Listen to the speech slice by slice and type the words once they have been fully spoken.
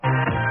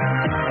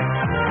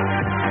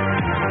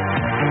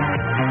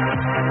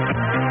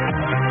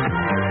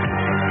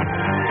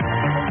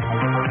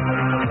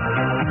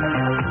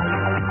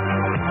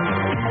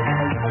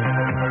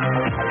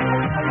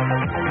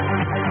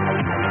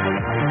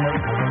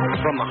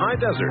from the high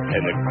desert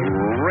and the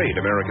great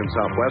American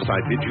Southwest, I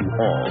bid you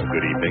all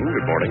good evening,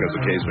 good morning, as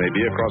the case may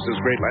be, across this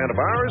great land of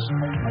ours,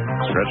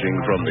 stretching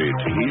from the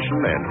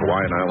Tahitian and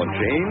Hawaiian island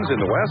chains in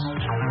the west,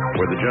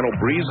 where the gentle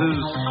breezes,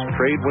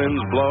 trade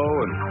winds blow,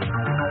 and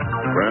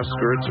grass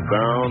skirts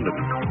abound, and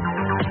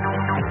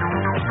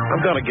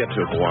I've got to get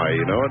to Hawaii,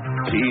 you know it,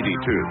 Tahiti,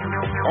 too.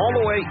 All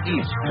the way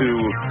east to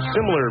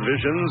similar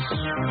visions,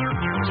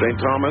 St.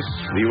 Thomas,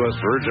 the U.S.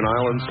 Virgin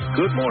Islands.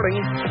 Good morning.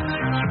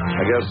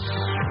 I guess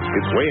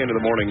it's way into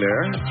the morning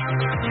there.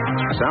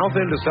 South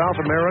into South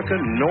America,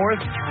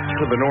 north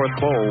to the North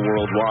Pole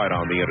worldwide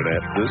on the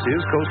Internet. This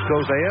is Coast to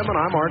Coast AM, and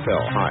I'm Art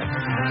Bell. Hi.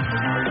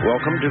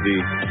 Welcome to the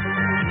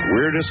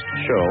weirdest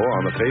show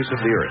on the face of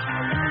the earth.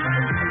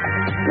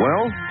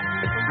 Well,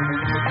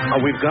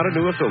 we've got a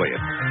new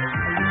affiliate.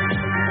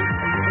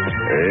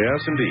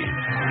 Yes, indeed.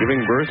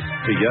 Giving birth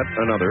to yet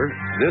another,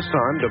 this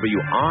time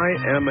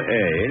WIMA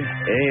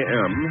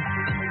AM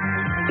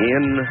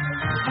in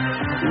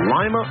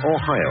Lima,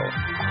 Ohio.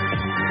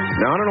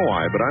 Now, I don't know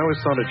why, but I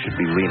always thought it should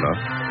be Lima,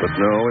 but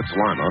no, it's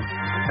Lima,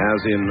 as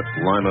in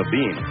lima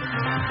bean.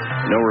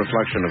 No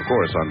reflection, of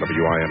course, on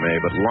WIMA,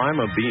 but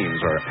lima beans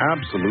are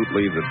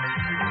absolutely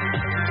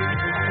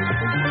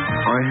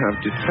I have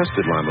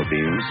detested lima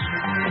beans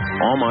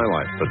all my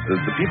life, but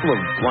the people of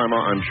Lima,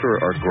 I'm sure,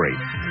 are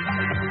great.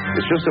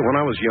 It's just that when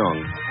I was young,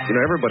 you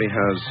know, everybody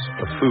has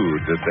a food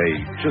that they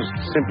just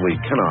simply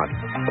cannot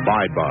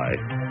abide by.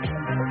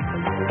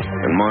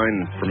 And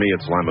mine, for me,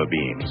 it's lima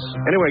beans.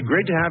 Anyway,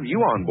 great to have you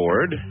on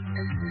board,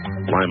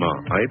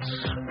 Lima-ites.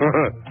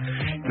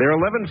 They're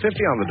 11:50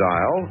 on the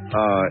dial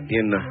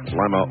in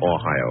Lima,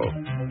 Ohio.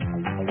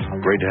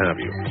 Great to have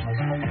you.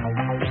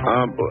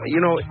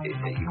 You know,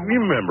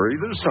 remember,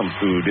 there's some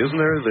food, isn't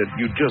there, that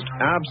you just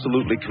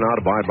absolutely cannot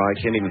abide by,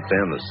 can't even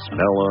stand the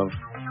smell of?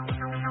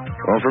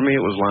 Well, for me, it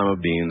was lima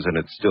beans, and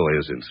it still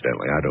is,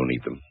 incidentally. I don't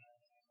eat them.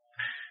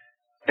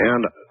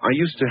 And I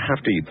used to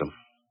have to eat them.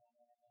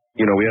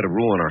 You know, we had a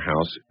rule in our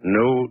house,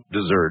 no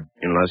dessert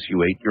unless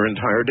you ate your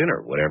entire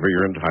dinner, whatever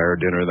your entire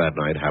dinner that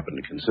night happened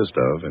to consist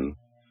of. And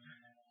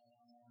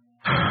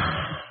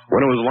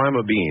when it was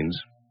lima beans,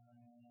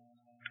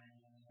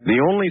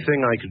 the only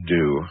thing I could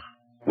do,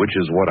 which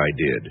is what I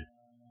did,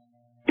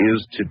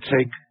 is to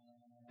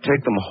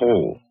take them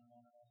whole.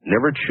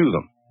 Never chew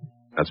them.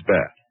 That's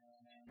bad.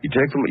 You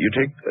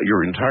take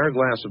your entire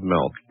glass of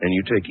milk, and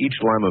you take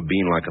each lima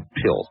bean like a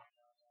pill.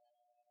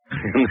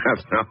 And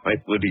that's how I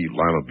would eat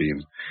lima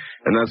beans.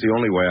 And that's the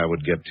only way I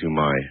would get to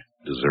my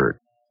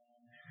dessert.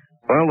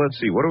 Well, let's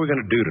see. What are we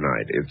going to do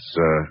tonight? It's,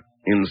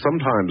 in some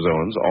time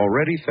zones,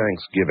 already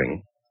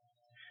Thanksgiving.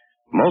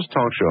 Most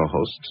talk show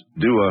hosts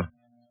do a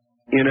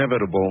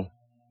inevitable,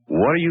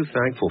 what are you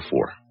thankful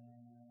for?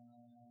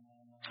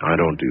 I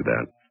don't do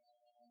that.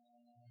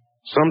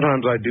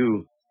 Sometimes I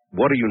do,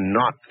 what are you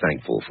not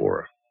thankful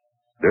for?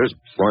 There's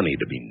plenty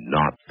to be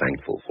not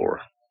thankful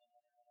for.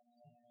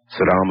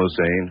 Saddam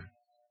Hussein,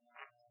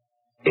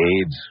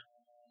 AIDS.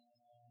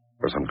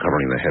 Of course, I'm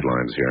covering the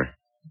headlines here.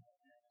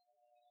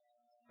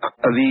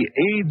 The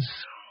AIDS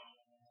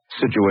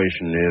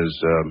situation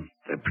is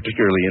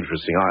particularly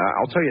interesting.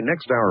 I'll tell you,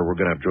 next hour we're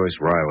going to have Joyce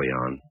Riley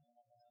on.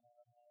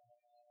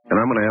 And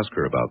I'm going to ask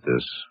her about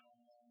this.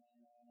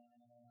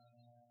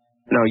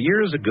 Now,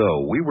 years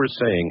ago, we were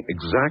saying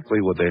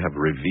exactly what they have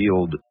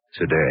revealed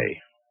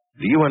today.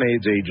 The UN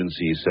AIDS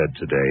Agency said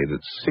today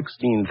that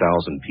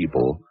 16,000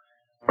 people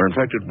are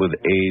infected with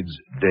AIDS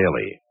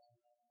daily.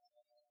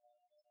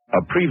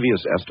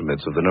 Previous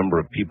estimates of the number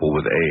of people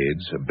with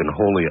AIDS have been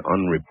wholly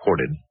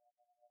unreported.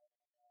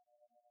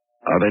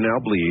 They now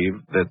believe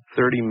that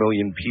 30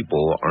 million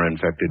people are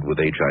infected with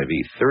HIV.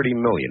 30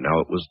 million. Now,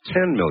 it was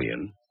 10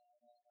 million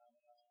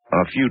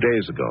a few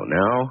days ago.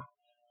 Now,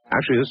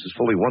 actually, this is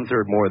fully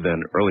one-third more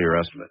than earlier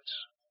estimates.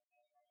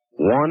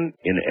 1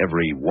 in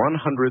every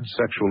 100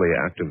 sexually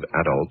active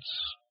adults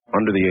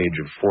under the age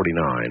of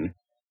 49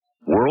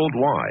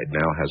 worldwide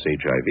now has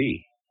HIV.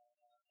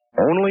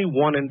 Only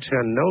 1 in 10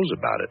 knows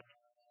about it.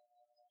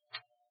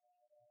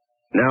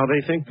 Now,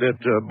 they think that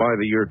by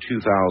the year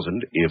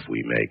 2000, if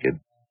we make it,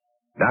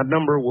 that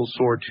number will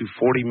soar to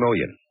 40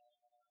 million.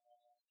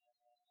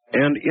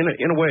 And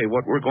in a way,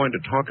 what we're going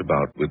to talk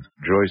about with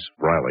Joyce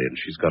Riley, and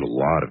she's got a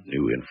lot of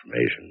new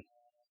information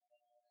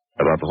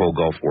about the whole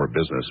Gulf War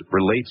business,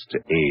 relates to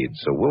AIDS,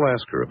 so we'll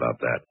ask her about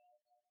that.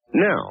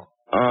 Now,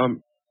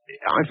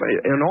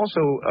 and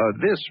also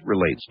this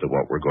relates to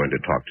what we're going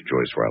to talk to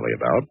Joyce Riley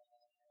about.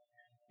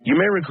 You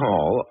may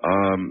recall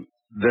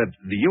that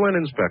the UN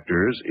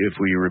inspectors, if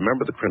we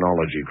remember the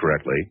chronology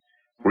correctly,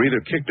 were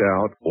either kicked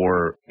out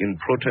or in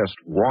protest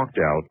walked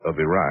out of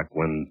Iraq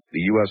when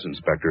the U.S.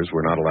 inspectors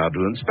were not allowed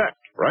to inspect,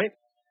 right?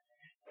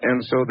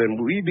 And so then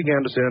we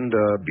began to send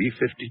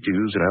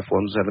B-52s and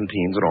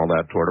F-117s and all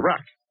that toward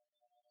Iraq,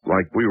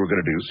 like we were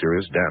going to do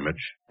serious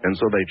damage, and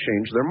so they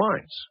changed their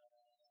minds.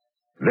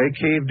 They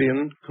caved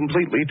in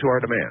completely to our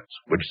demands,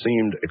 which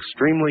seemed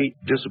extremely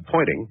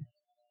disappointing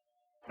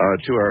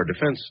to our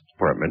Defense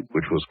Department,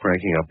 which was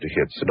cranking up to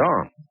hit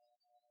Saddam.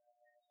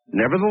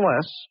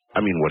 Nevertheless,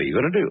 I mean, what are you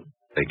going to do?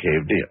 They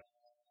caved in.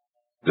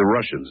 The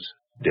Russians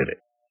did it.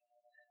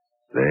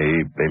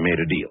 They made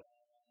a deal.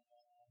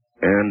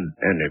 And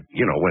if,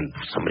 when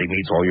somebody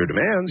meets all your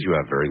demands, you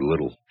have very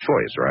little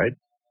choice, right?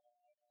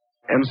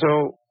 And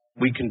so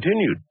we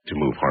continued to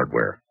move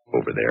hardware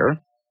over there,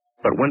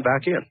 but went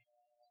back in.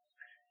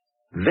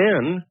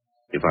 Then,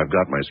 if I've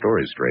got my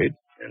story straight,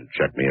 and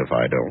check me if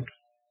I don't,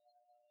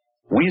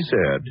 we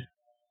said,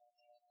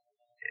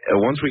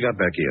 once we got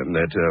back in,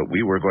 that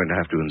we were going to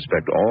have to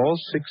inspect all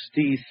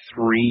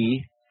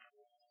 63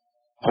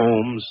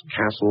 homes,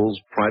 castles,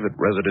 private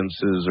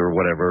residences, or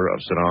whatever of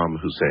Saddam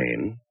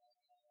Hussein.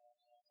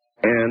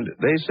 And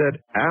they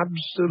said,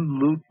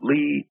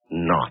 absolutely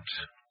not.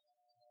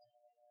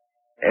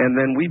 And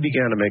then we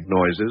began to make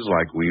noises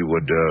like we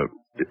would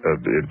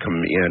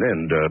come in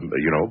and,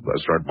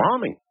 start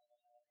bombing.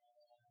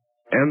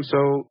 And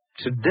so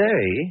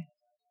today,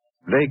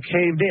 they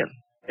caved in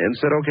and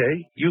said,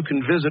 okay, you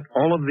can visit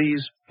all of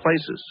these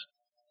places.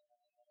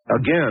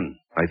 Again,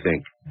 I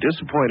think,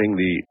 disappointing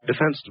the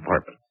Defense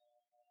Department.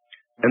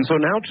 And so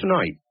now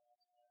tonight,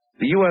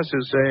 the U.S.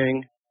 is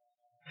saying,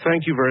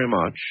 thank you very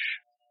much.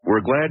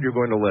 We're glad you're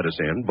going to let us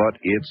in, but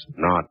it's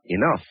not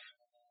enough.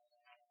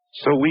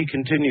 So we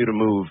continue to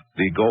move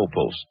the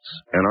goalposts,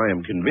 and I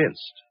am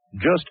convinced,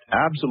 just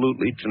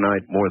absolutely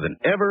tonight, more than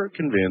ever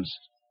convinced,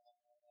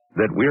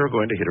 that we are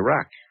going to hit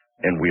Iraq,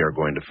 and we are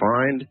going to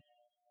find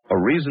a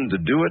reason to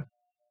do it,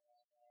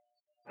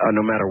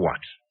 no matter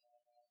what.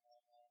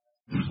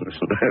 That's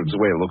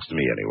the way it looks to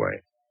me, anyway.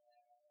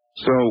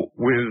 So,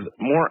 with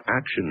more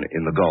action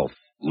in the Gulf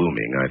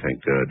looming, I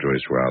think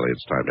Joyce Riley,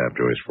 it's time to have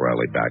Joyce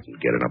Riley back and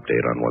get an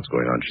update on what's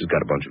going on. She's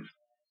got a bunch of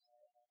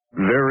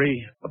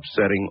very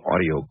upsetting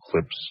audio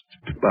clips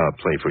to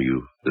play for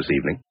you this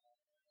evening.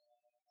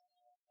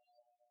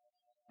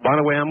 By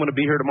the way, I'm going to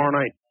be here tomorrow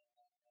night.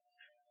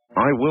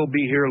 I will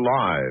be here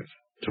live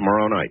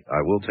tomorrow night.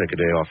 I will take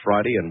a day off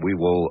Friday, and we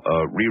will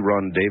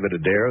rerun David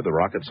Adair, the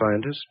rocket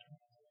scientist.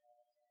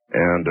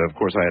 And, of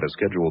course, I had a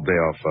scheduled day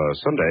off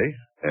Sunday,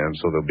 and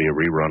so there'll be a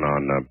rerun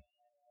on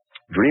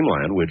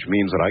Dreamland, which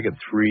means that I get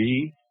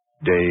 3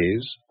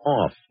 days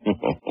off.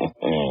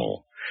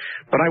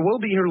 But I will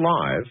be here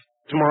live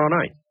tomorrow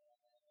night.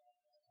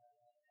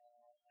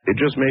 It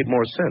just made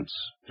more sense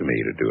to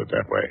me to do it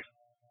that way.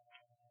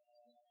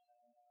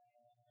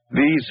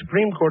 The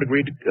Supreme Court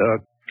agreed to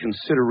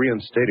consider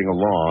reinstating a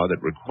law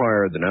that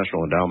required the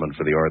National Endowment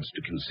for the Arts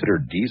to consider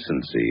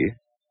decency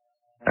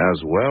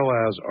as well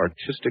as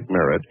artistic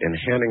merit in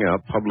handing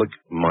out public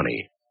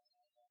money.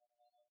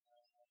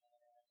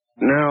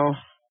 Now,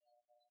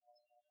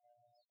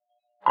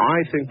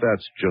 I think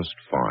that's just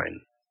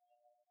fine.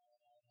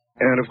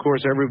 And, of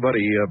course,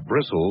 everybody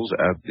bristles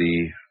at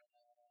the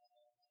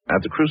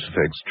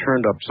crucifix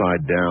turned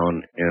upside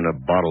down in a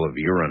bottle of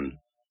urine,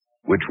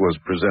 which was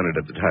presented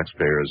at the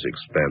taxpayer's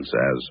expense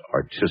as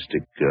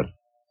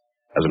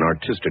an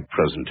artistic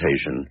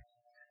presentation.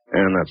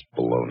 And that's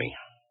baloney.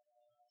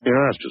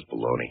 That's just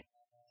baloney.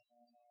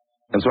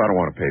 And so I don't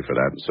want to pay for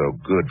that, and so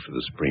good for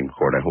the Supreme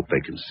Court. I hope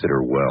they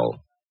consider well.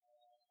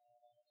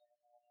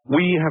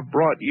 We have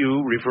brought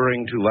you,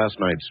 referring to last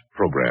night's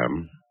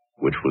program,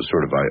 which was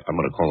sort of, I'm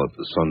going to call it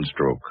the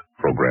Sunstroke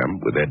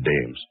program with Ed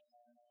Dames.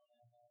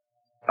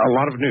 A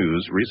lot of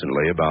news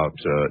recently about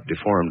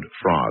deformed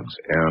frogs,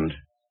 and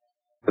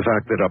the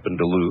fact that up in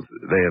Duluth,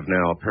 they have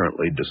now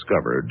apparently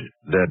discovered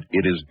that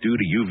it is due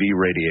to UV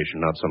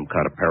radiation, not some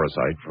kind of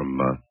parasite from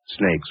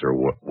snakes or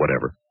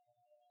whatever.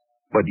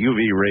 But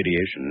UV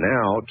radiation.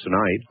 Now,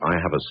 tonight, I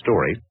have a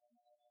story,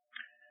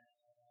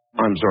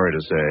 I'm sorry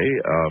to say,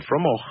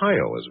 from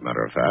Ohio, as a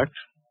matter of fact,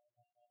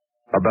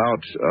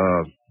 about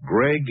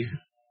Greg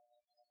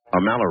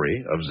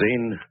Mallory of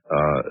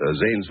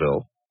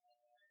Zanesville,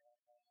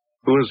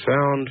 who has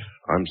found,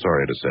 I'm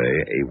sorry to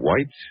say, a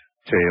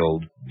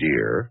white-tailed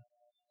deer,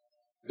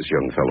 this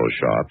young fellow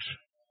shot,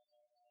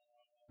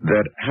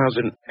 that has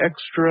an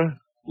extra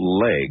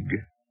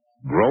leg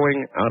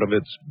growing out of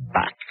its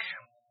back.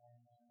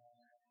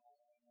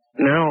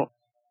 Now,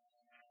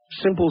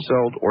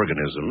 simple-celled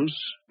organisms,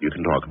 you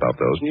can talk about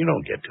those, and you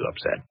don't get too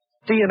upset.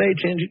 DNA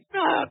changing,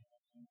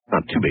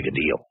 not too big a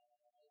deal.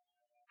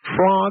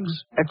 Frogs,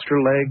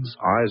 extra legs,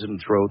 eyes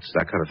and throats,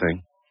 that kind of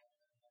thing.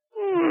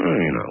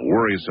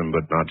 Worrisome,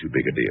 but not too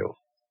big a deal.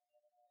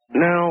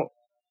 Now,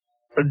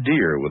 a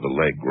deer with a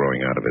leg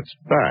growing out of its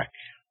back.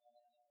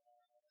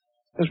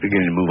 That's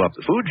beginning to move up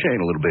the food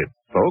chain a little bit,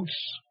 folks.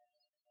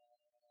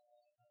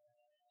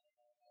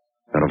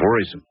 Kind of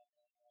worrisome.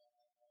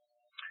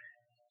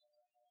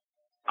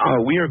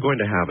 We are going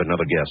to have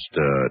another guest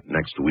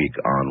next week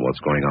on what's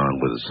going on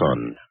with the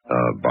sun,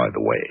 by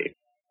the way.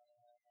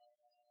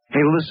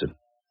 Hey, listen.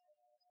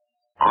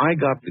 I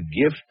got the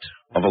gift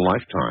of a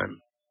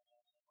lifetime.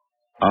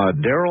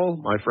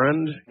 Daryl, my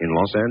friend in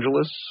Los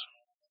Angeles,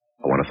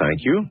 I want to thank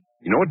you.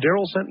 You know what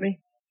Daryl sent me?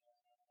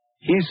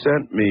 He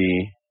sent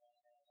me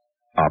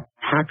a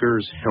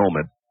Packers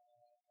helmet.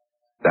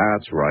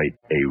 That's right,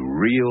 a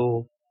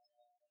real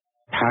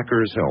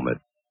Packers helmet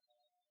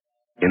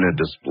in a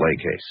display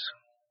case.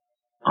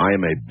 I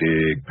am a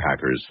big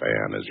Packers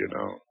fan, as you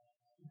know.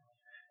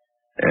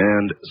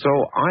 And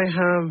so I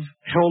have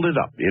held it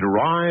up. It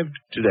arrived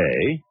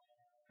today,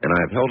 and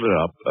I've held it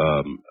up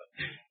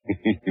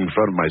in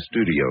front of my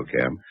studio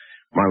cam,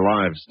 my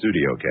live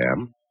studio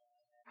cam.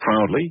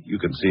 Proudly, you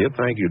can see it.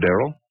 Thank you,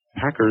 Daryl.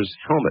 Packers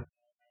helmet.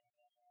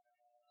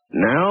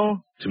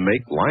 Now, to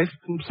make life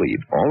complete,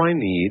 all I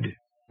need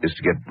is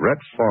to get Brett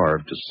Favre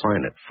to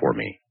sign it for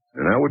me,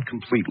 and that would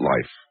complete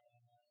life.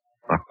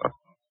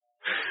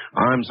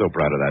 I'm so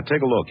proud of that.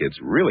 Take a look.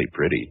 It's really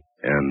pretty,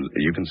 and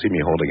you can see me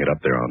holding it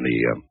up there on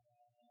the...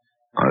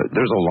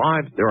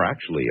 there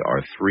actually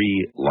are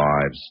 3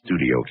 live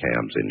studio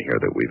cams in here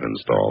that we've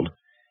installed.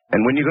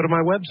 And when you go to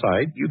my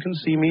website, you can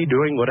see me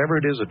doing whatever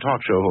it is a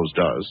talk show host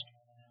does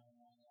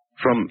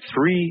from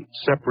 3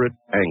 separate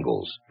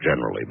angles,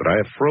 generally. But I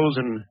have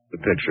frozen the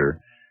picture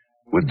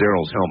with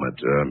Daryl's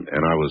helmet,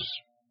 and I was...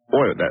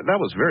 Boy, that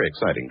was very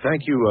exciting.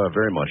 Thank you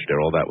very much,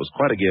 Daryl. That was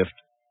quite a gift.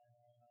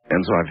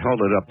 And so I've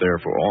held it up there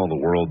for all the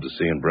world to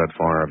see. And Brett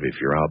Favre,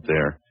 if you're out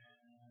there,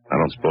 I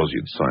don't suppose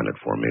you'd sign it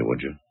for me,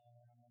 would you?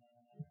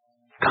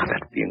 God,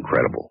 that'd be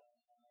incredible.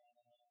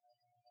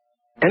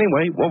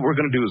 Anyway, what we're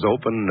going to do is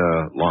open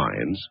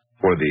lines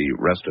for the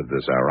rest of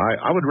this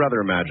hour. I would rather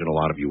imagine a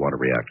lot of you want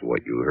to react to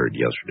what you heard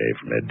yesterday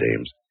from Ed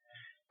Dames.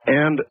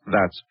 And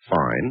that's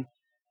fine.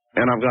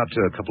 And I've got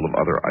a couple of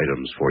other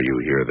items for you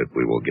here that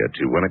we will get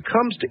to. When it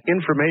comes to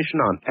information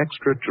on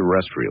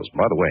extraterrestrials,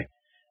 by the way,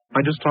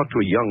 I just talked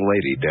to a young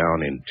lady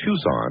down in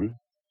Tucson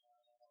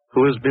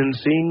who has been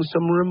seeing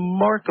some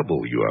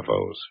remarkable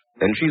UFOs.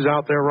 And she's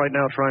out there right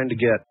now trying to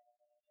get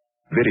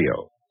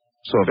video.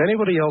 So if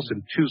anybody else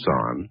in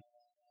Tucson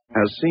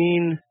has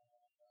seen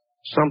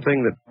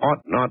something that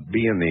ought not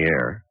be in the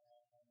air,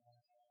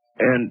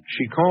 and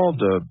she called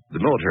the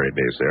military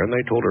base there, and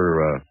they told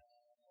her,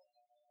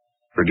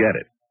 forget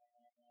it.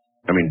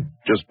 I mean,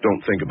 just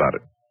don't think about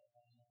it.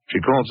 She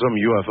called some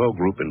UFO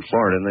group in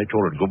Florida, and they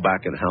told her to go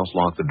back in the house,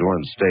 lock the door,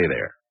 and stay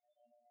there.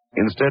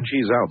 Instead,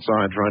 she's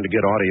outside trying to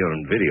get audio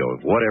and video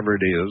of whatever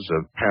it is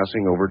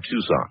passing over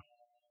Tucson.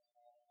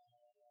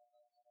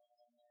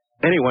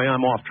 Anyway,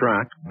 I'm off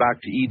track. Back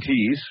to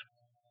ETs.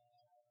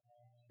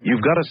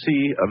 You've got to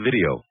see a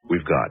video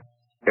we've got.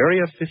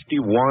 Area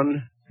 51,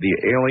 the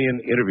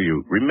alien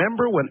interview.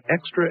 Remember when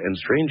Extra and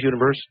Strange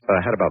Universe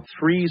had about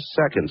 3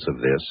 seconds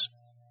of this?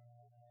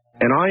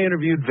 And I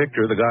interviewed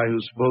Victor, the guy who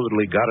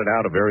supposedly got it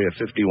out of Area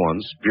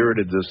 51,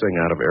 spirited this thing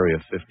out of Area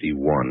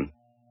 51.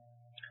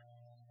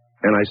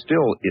 And I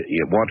still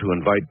want to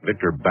invite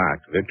Victor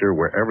back. Victor,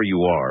 wherever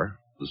you are,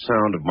 the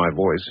sound of my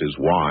voice is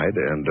wide,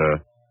 and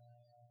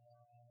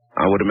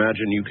I would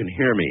imagine you can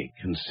hear me.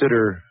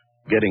 Consider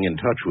getting in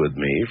touch with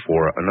me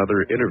for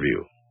another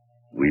interview.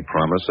 We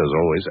promise, as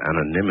always,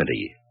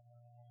 anonymity.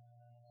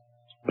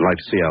 I'd like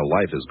to see how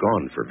life has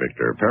gone for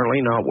Victor.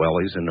 Apparently not well.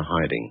 He's in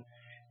hiding.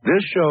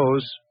 This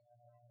shows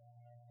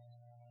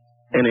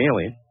an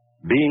alien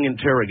being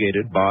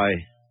interrogated by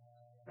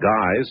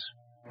guys,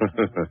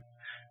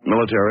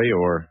 military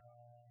or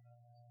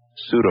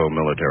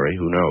pseudo-military,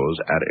 who knows,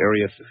 at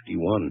Area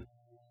 51.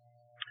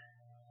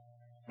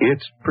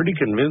 It's pretty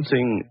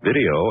convincing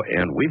video,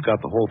 and we've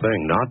got the whole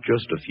thing, not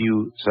just a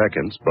few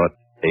seconds, but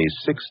a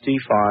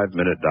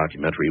 65-minute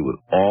documentary with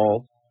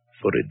all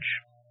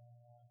footage.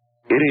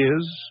 It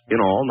is, in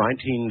all,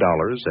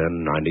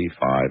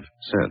 $19.95,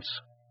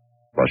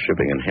 plus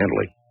shipping and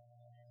handling.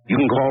 You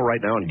can call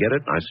right now and get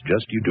it, and I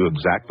suggest you do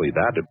exactly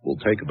that. It will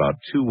take about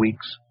 2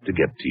 weeks to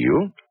get to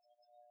you.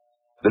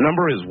 The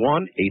number is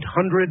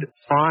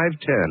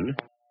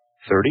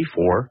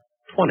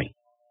 1-800-510-3420.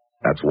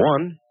 That's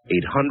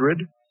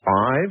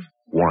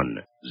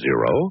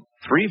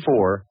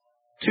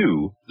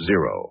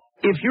 1-800-510-3420.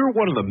 If you're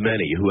one of the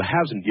many who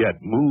hasn't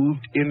yet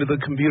moved into the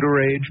computer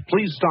age,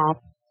 please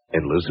stop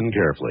and listen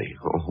carefully.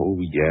 Oh,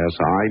 yes,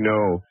 I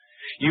know.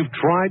 You've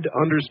tried to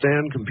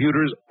understand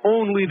computers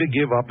only to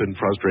give up in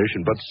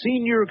frustration, but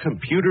Senior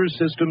Computer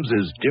Systems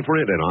is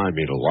different, and I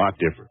mean a lot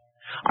different.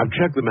 I've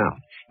checked them out.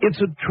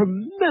 It's a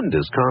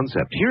tremendous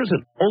concept. Here's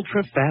an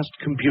ultra-fast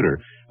computer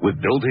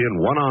with built-in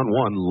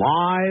one-on-one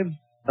live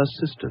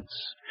assistance.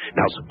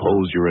 Now,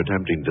 suppose you're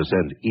attempting to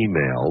send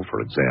email,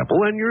 for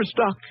example, and you're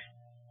stuck.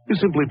 You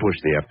simply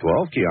push the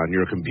F12 key on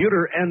your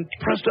computer, and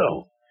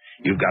presto!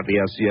 You've got the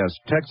SCS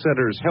Tech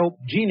Center's Help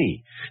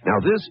Genie. Now,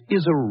 this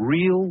is a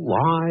real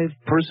live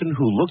person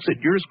who looks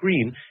at your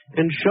screen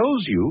and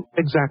shows you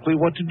exactly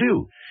what to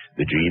do.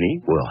 The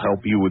Genie will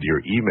help you with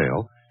your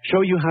email,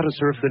 show you how to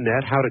surf the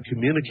net, how to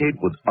communicate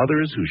with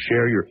others who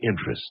share your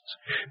interests.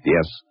 The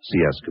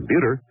SCS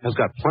computer has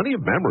got plenty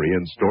of memory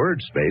and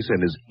storage space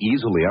and is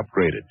easily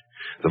upgraded.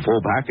 The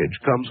full package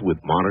comes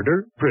with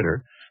monitor,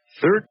 printer,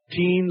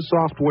 13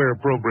 software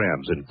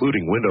programs,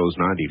 including Windows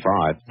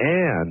 95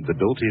 and the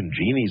built-in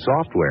Genie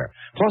software,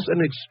 plus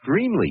an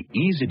extremely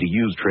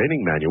easy-to-use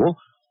training manual,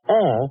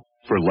 all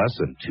for less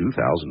than $2,000.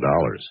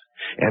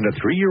 And a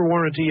 3-year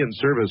warranty and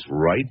service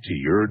right to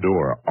your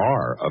door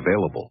are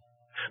available.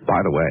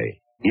 By the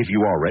way, if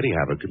you already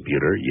have a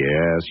computer,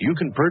 yes, you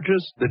can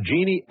purchase the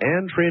Genie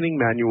and training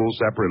manual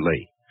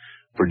separately.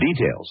 For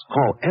details,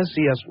 call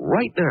SCS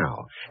right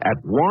now at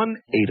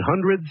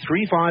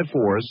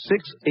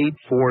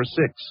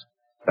 1-800-354-6846.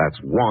 That's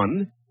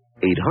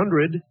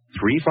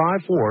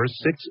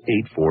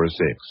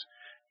 1-800-354-6846.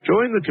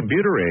 Join the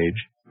computer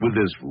age with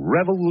this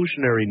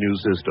revolutionary new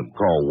system.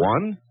 Call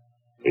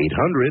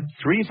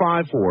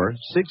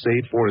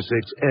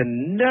 1-800-354-6846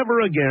 and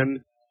never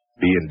again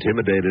be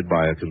intimidated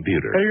by a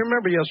computer. Hey, you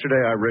remember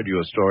yesterday I read you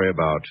a story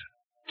about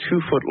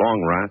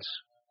 2-foot-long rats?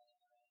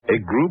 A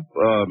group,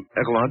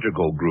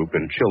 ecological group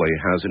in Chile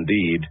has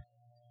indeed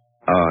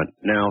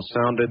now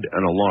sounded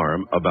an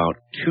alarm about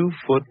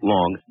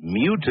 2-foot-long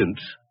mutant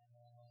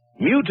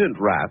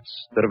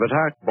rats that have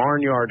attacked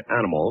barnyard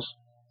animals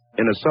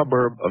in a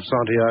suburb of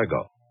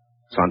Santiago,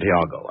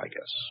 I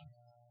guess.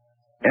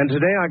 And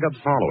today I got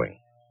the following.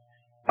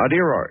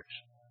 Dear Art,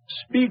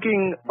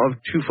 speaking of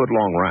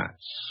 2-foot-long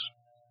rats,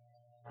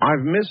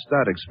 I've missed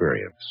that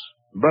experience.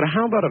 But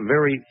how about a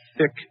very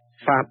thick,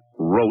 fat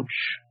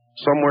roach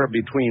somewhere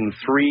between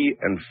 3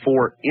 and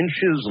 4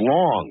 inches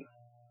long?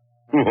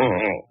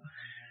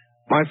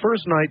 My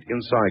first night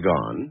in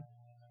Saigon,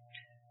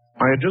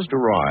 I had just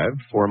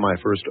arrived for my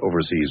first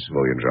overseas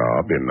civilian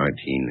job in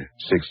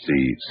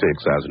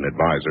 1966 as an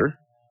advisor.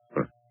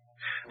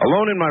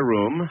 Alone in my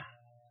room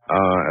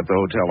at the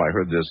hotel, I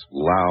heard this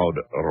loud,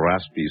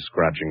 raspy,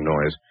 scratching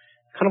noise,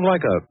 kind of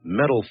like a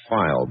metal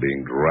file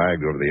being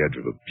dragged over the edge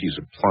of a piece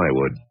of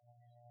plywood.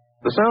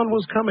 The sound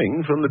was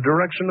coming from the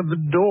direction of the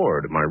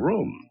door to my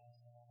room.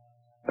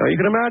 Now, you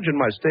can imagine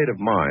my state of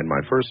mind,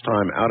 my first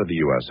time out of the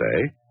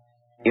USA,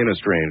 in a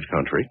strange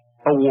country,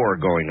 a war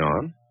going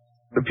on,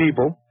 the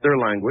people, their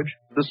language,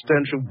 the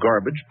stench of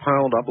garbage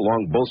piled up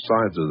along both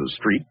sides of the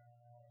street,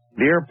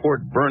 the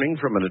airport burning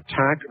from an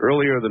attack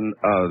earlier than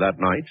that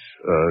night,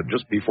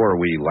 just before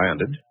we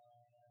landed,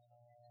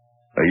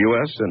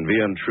 U.S. and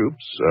VN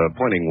troops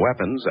pointing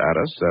weapons at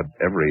us at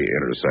every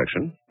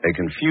intersection, a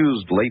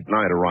confused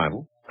late-night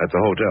arrival at the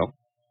hotel,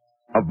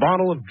 a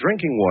bottle of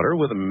drinking water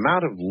with a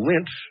mat of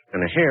lint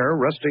and hair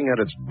resting at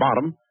its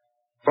bottom,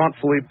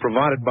 thoughtfully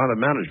provided by the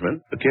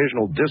management,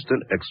 occasional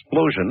distant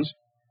explosions.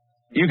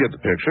 You get the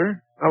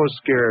picture. I was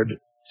scared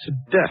to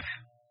death.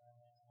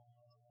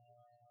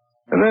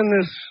 And then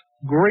this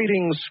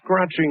grating,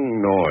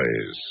 scratching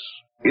noise.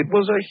 It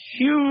was a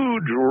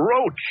huge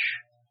roach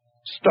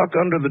stuck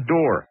under the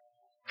door,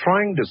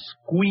 trying to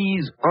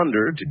squeeze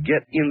under to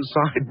get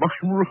inside my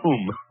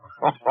room.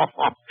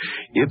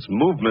 Its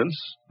movements,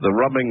 the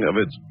rubbing of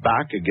its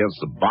back against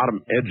the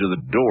bottom edge of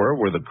the door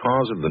were the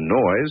cause of the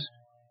noise.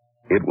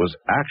 It was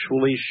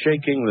actually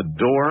shaking the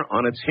door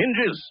on its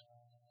hinges.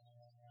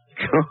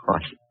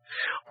 God,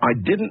 I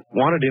didn't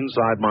want it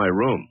inside my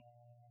room.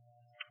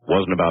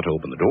 Wasn't about to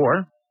open the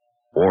door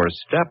or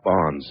step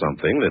on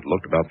something that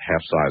looked about half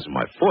the size of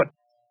my foot.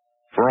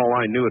 For all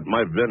I knew, it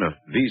might have been a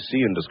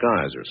VC in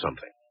disguise or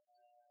something.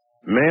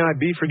 May I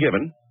be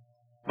forgiven,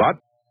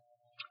 but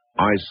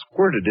I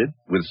squirted it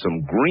with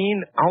some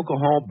green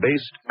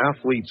alcohol-based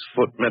athlete's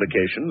foot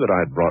medication that I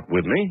had brought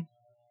with me,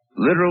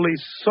 literally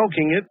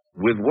soaking it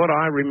with what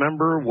I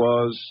remember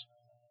was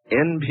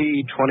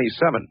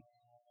NP27.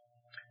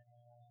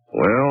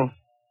 Well,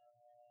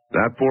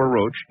 that poor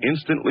roach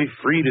instantly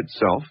freed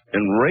itself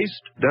and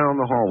raced down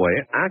the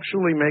hallway,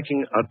 actually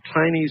making a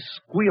tiny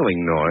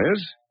squealing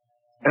noise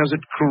as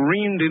it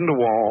careened into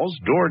walls,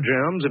 door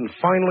jambs, and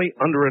finally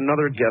under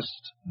another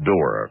guest's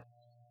door.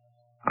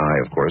 I,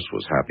 of course,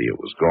 was happy it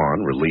was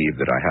gone, relieved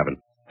that I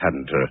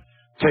hadn't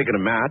taken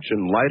a match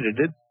and lighted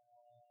it,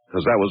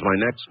 because that was my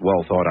next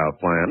well-thought-out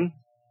plan.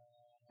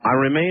 I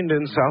remained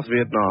in South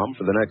Vietnam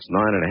for the next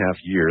 9.5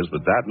 years,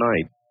 but that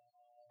night,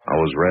 I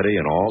was ready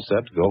and all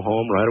set to go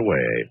home right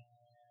away.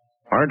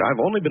 Art, I've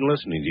only been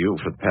listening to you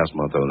for the past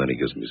month, and then he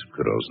gives me some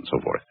kudos and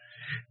so forth.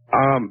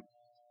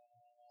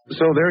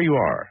 So there you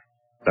are.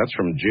 That's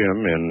from Jim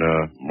in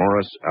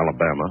Morris,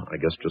 Alabama,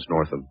 I guess just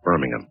north of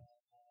Birmingham.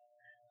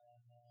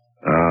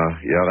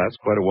 Yeah, that's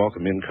quite a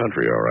welcome in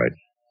country, all right,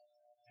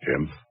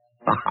 Jim.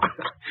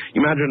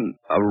 You imagine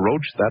a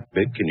roach that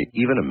big? Can you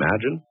even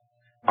imagine?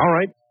 All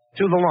right,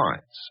 to the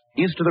lines.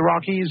 East of the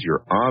Rockies,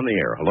 you're on the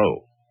air.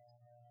 Hello.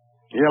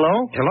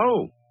 Hello?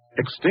 Hello.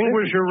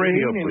 Extinguish your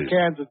radio, Gene please. in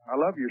Kansas. I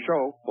love your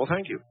show. Well,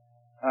 thank you.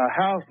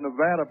 How's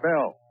Nevada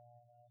Bell?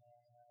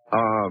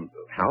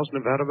 How's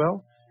Nevada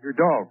Bell? Your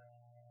dog.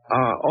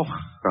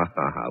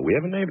 We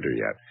haven't named her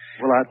yet.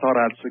 Well, I thought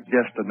I'd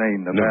suggest the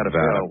name Nevada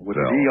Bell. With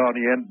an E on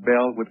the end,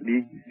 Bell with an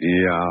E.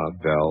 Yeah,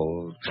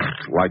 Bell.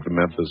 Like the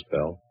Memphis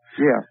Bell.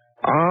 Yeah.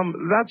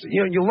 That's,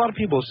 a lot of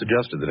people have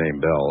suggested the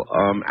name Bell.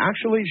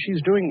 Actually,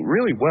 she's doing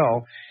really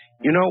well.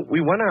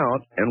 We went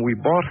out and we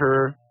bought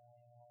her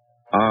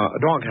a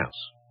doghouse,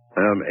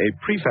 a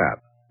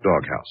prefab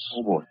doghouse.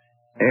 Oh, boy.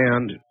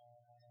 And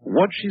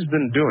what she's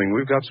been doing,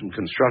 we've got some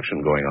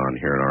construction going on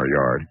here in our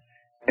yard,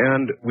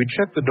 and we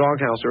checked the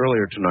doghouse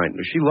earlier tonight,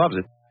 and she loves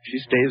it. She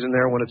stays in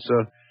there when it's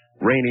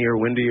rainy or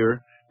windy or,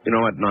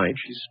 at night.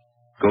 She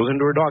goes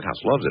into her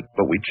doghouse, loves it.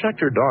 But we checked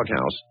her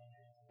doghouse,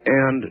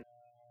 and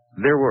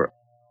there was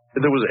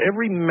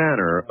every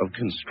manner of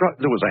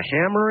there was a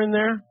hammer in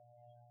there.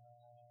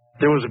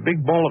 There was a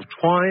big ball of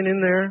twine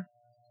in there.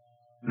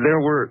 There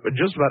were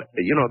just about,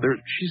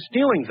 she's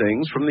stealing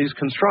things from these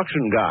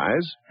construction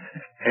guys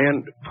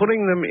and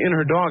putting them in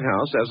her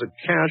doghouse as a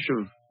cache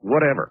of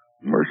whatever.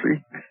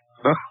 Mercy.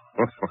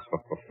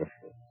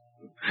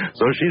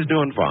 So she's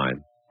doing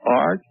fine.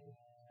 Art?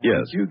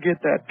 Yes. Did you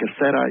get that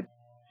cassette I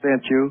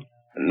sent you?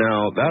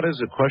 Now, that is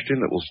a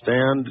question that will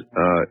stand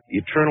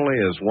eternally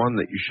as one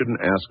that you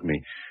shouldn't ask me.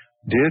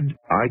 Did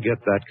I get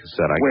that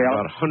cassette? I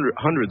got about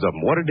hundreds of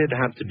them. What did it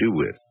have to do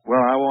with? Well,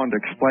 I wanted to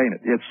explain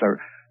it.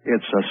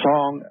 It's a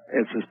song.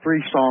 It's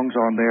 3 songs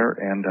on there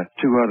and 2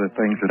 other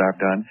things that I've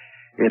done.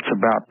 It's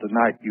about the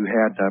night you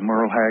had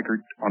Merle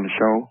Haggard on the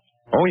show.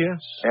 Oh,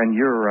 yes. And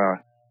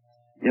you're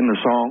in the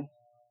song.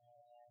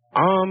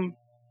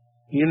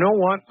 You know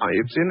what? I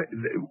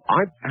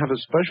have a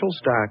special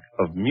stack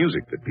of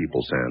music that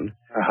people send,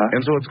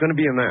 and so it's going to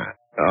be in that.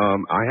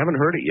 I haven't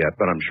heard it yet,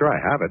 but I'm sure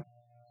I have it.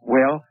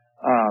 Well,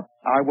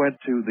 I went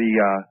to the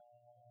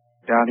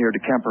down here to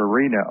Kemper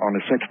Arena on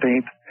the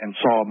 16th and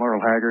saw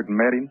Merle Haggard and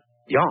met him.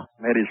 Yeah.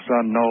 Met his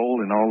son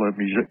Noel and all the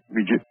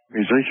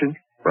musicians.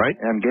 Right.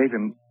 And gave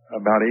him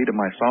about 8 of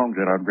my songs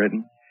that I've written.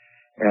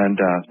 And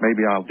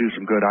maybe I'll do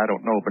some good. I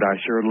don't know, but I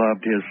sure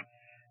loved his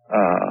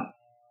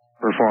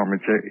performance.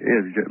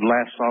 The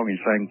last song he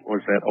sang was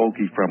that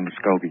Okie from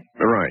Muskogee.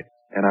 Right.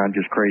 And I'm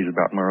just crazy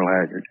about Merle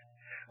Haggard.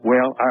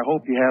 Well, I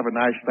hope you have a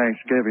nice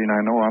Thanksgiving.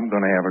 I know I'm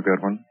going to have a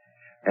good one.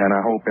 And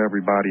I hope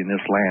everybody in this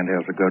land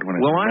has a good one.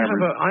 Well,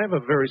 I have a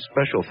very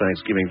special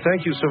Thanksgiving.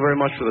 Thank you so very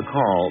much for the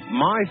call.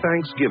 My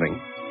Thanksgiving,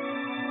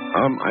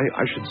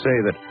 I should say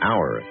that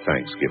our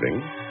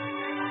Thanksgiving,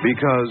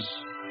 because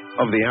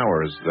of the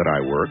hours that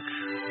I work,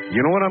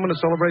 you know what I'm going to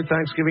celebrate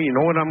Thanksgiving? You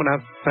know what I'm going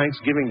to have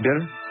Thanksgiving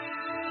dinner?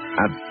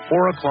 At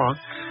 4 o'clock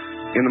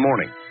in the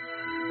morning,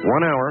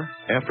 1 hour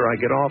after I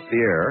get off the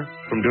air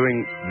from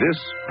doing this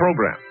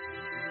program,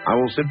 I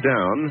will sit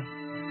down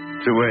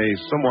to a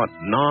somewhat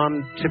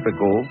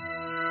non-typical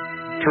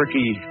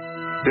turkey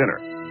dinner.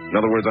 In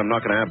other words, I'm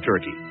not going to have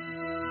turkey.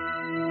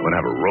 I'm going to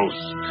have a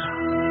roast.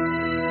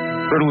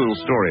 Heard a little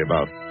story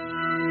about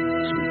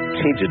some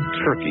tainted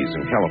turkeys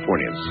in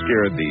California. It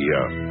scared the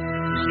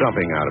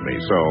stuffing out of me.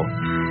 So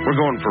we're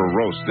going for a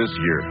roast this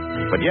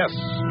year. But yes,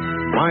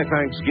 my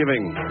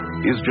Thanksgiving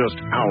is just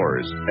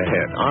hours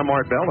ahead. I'm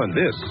Art Bell, and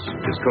this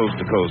is Coast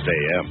to Coast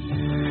AM.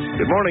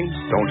 Good morning.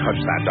 Don't touch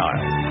that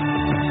dial.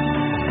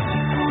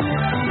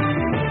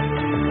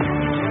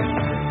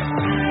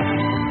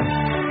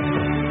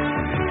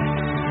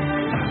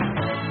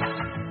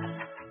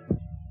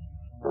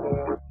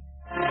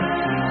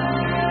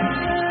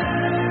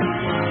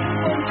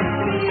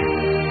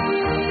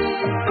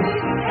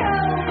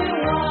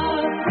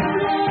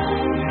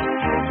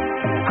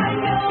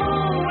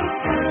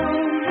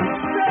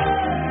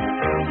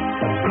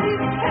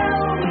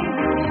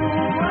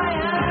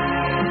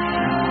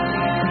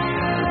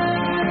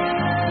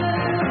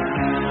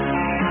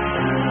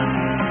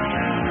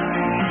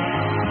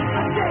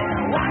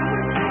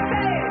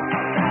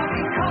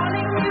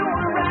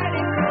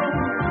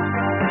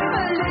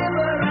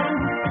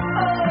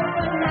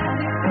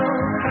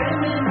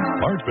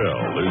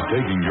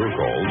 Taking your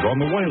calls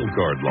on the wild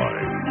card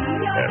line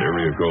at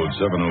area code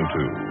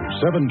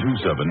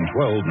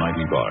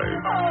 702-727-1295.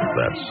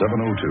 That's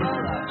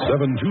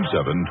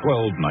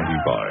 702-727-1295.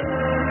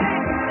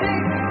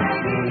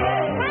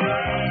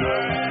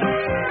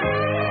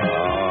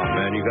 Oh,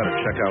 man, you got to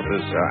check out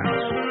this guy.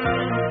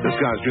 This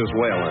guy's just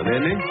wailing,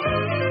 isn't he?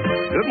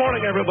 Good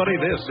morning, everybody.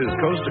 This is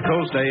Coast to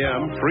Coast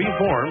AM, free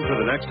form for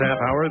the next half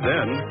hour.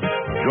 Then,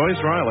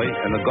 Joyce Riley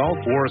and the Gulf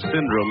War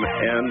Syndrome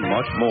and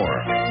much more.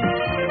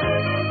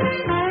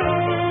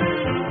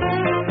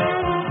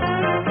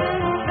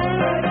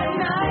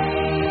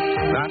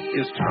 That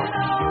is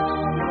Thomas.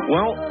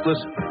 Well,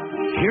 listen,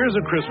 here's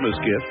a Christmas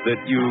gift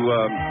that you,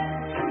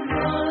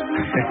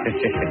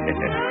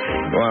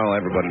 well,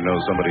 everybody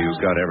knows somebody who's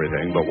got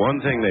everything, but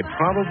one thing they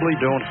probably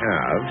don't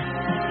have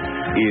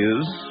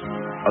is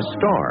a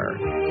star.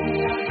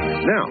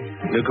 Now,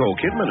 Nicole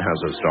Kidman has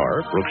a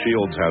star, Brooke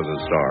Shields has a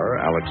star,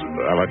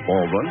 Alec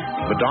Baldwin,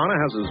 Madonna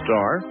has a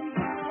star,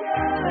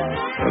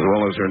 as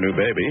well as her new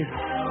baby.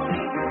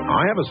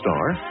 I have a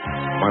star.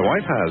 My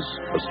wife has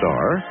a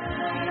star.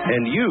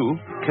 And you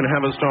can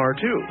have a star,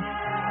 too.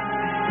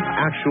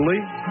 Actually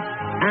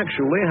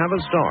have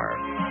a star.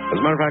 As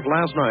a matter of fact,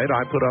 last night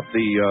I put up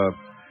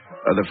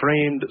the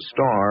framed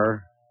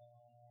star,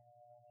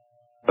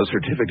 a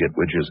certificate,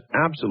 which is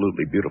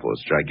absolutely beautiful.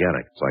 It's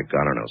gigantic. It's like,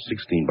 I don't know,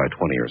 16 by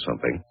 20 or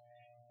something.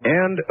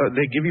 And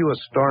they give you a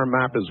star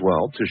map as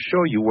well to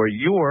show you where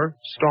your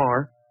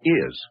star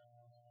is.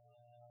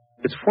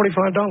 It's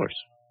 $45.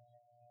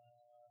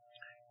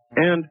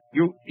 And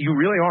you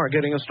really are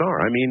getting a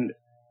star. I mean,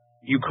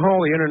 you call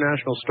the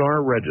International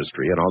Star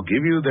Registry, and I'll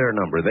give you their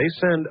number. They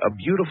send a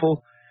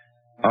beautiful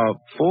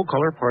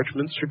full-color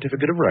parchment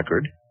certificate of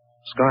record,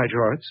 sky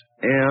charts,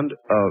 and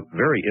a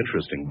very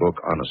interesting book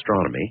on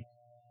astronomy.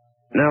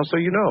 Now, so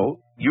you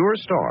know, your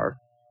star,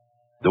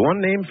 the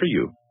one named for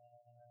you,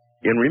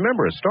 and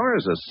remember, a star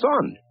is a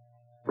sun,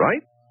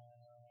 right?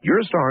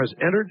 Your star is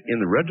entered in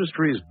the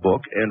registry's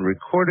book and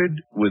recorded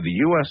with the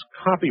U.S.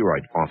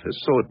 Copyright Office,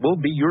 so it will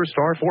be your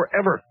star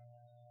forever.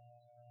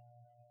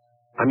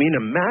 I mean,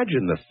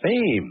 imagine the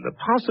fame, the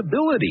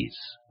possibilities.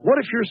 What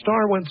if your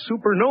star went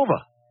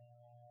supernova?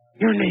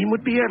 Your name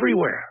would be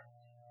everywhere.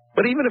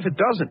 But even if it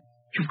doesn't,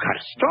 you've got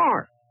a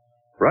star,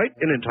 right?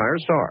 An entire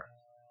star.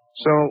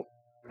 So,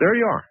 there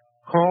you are.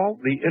 Call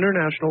the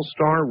International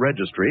Star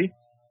Registry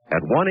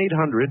at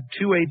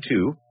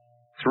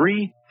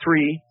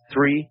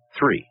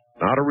 1-800-282-3333.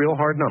 Not a real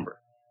hard number.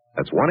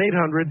 That's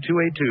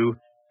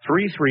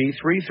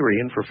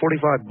 1-800-282-3333, and for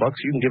 $45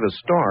 you can give a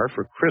star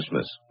for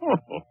Christmas.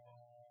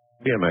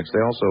 BMX, they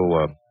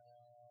also,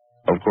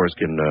 of course,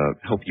 can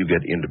help you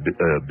get into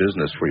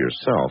business for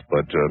yourself,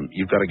 but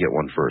you've got to get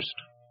one first.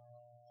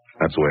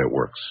 That's the way it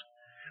works.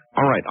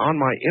 All right, on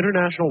my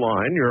international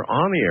line, you're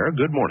on the air.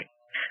 Good morning.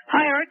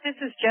 Hi, Art. This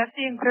is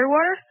Jessie in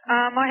Clearwater.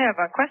 I have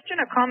a question,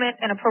 a comment,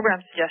 and a program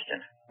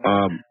suggestion.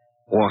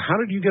 Well, how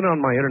did you get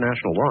on my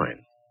international line?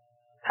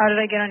 How did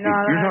I get on?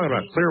 You're talking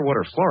about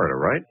Clearwater, Florida,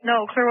 right?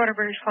 No, Clearwater,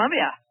 British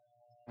Columbia.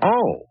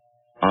 Oh,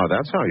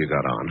 that's how you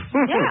got on.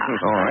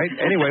 Yeah. All right.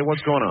 Anyway,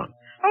 what's going on?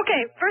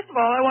 Okay, first of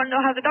all, I want to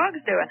know how the dog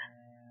is doing.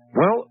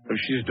 Well,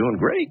 she's doing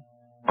great.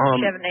 Does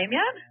she have a name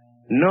yet?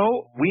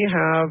 No, we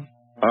have,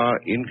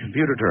 in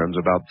computer terms,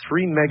 about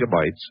 3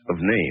 megabytes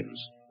of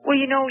names. Well,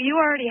 you know, you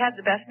already had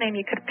the best name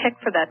you could pick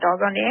for that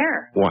dog on the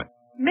air. What?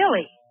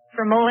 Millie,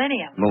 for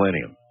Millennium.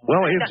 Millennium.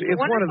 Well, it's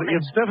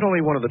it's definitely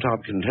one of the top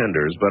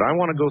contenders, but I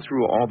want to go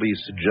through all these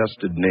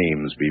suggested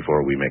names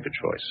before we make a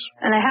choice.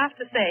 And I have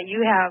to say,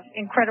 you have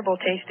incredible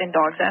taste in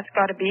dogs. That's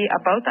got to be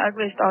about the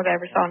ugliest dog I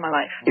ever saw in my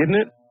life. Isn't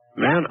it?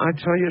 Man, I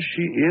tell you,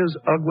 she is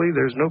ugly.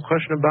 There's no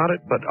question about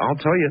it, but I'll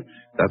tell you,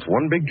 that's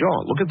one big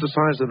jaw. Look at the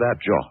size of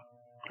that jaw.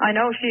 I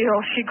know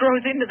she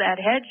grows into that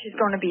head. She's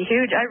going to be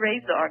huge. I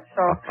raise dogs, so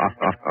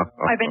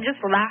I've been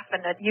just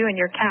laughing at you and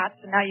your cats,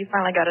 and now you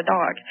finally got a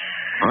dog.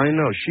 I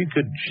know. She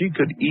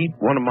could eat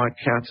one of my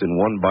cats in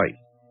one bite.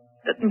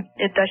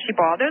 Does she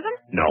bother them?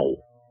 No.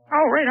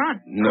 Oh, right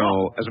on.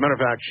 No. As a matter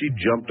of fact, she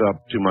jumped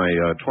up to my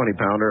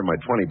 20-pounder. My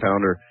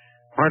 20-pounder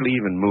hardly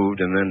even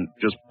moved, and then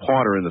just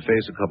pawed her in the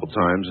face a couple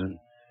times,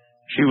 and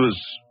she was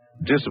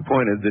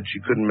disappointed that she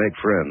couldn't make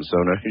friends.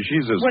 So no,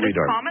 she's a What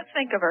sweetheart. does Comet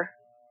think of her?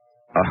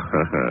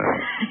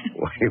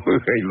 Hey,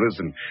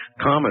 listen,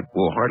 Comet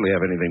will hardly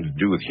have anything to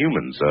do with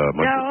humans,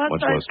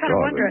 much less kind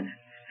of dog. wondering.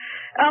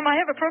 I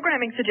have a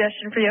programming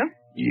suggestion for you.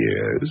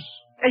 Yes?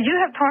 You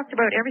have talked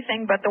about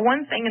everything but the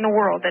one thing in the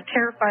world that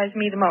terrifies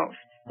me the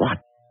most. What?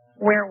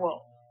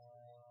 Werewolves.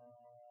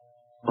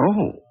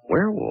 Oh,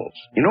 werewolves.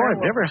 You know,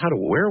 I've never had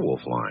a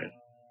werewolf line.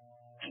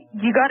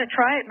 You got to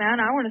try it, man.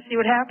 I want to see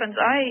what happens.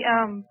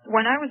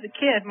 When I was a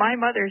kid, my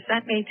mother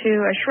sent me to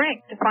a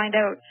shrink to find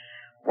out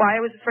why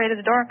I was afraid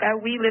of the dark.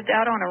 We lived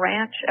out on a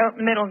ranch out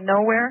in the middle of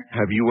nowhere.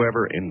 Have you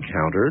ever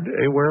encountered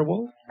a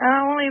werewolf?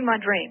 Only in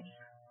my dreams.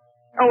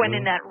 Oh, and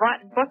in that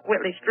rotten book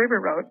Whitley Strieber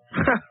wrote.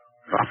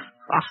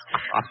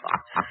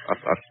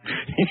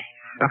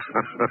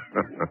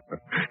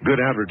 Good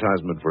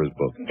advertisement for his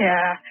book.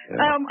 Yeah.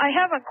 I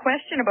have a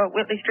question about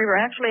Whitley Strieber.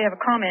 I actually have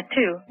a comment,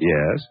 too.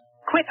 Yes?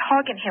 Quit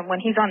hogging him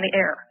when he's on the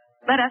air.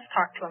 Let us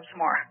talk to him some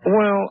more.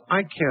 Well,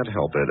 I can't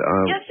help it.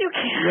 Yes, you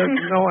can.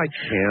 No, I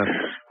can't.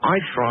 I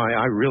try.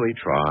 I really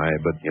try.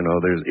 But, you know,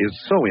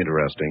 it's so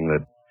interesting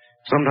that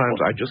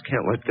sometimes I just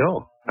can't let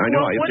go. I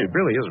know. It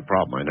really is a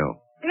problem, I know.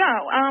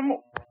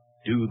 No,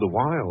 Do the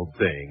wild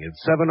thing.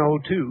 It's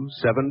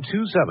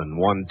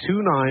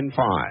 702-727-1295.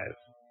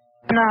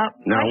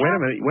 No.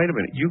 Wait a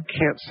minute. You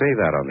can't say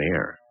that on the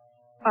air.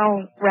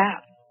 Oh,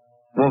 rap.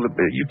 Well,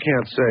 you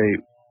can't say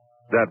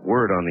that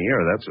word on the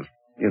air. That's a,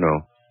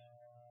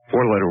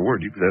 4-letter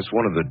word. That's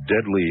one of the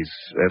deadly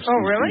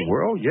FCC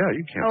world. Yeah,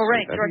 you can't. Oh, say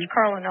right, that. George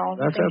Carlin. All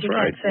the that's things you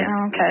right. can't say.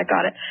 Oh, okay, I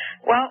got it.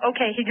 Well,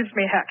 okay, he gives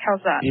me a heck.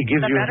 How's that? Is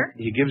that better?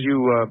 He gives you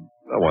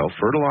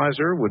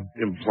fertilizer would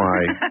imply.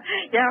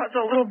 Yeah, it's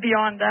a little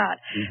beyond that.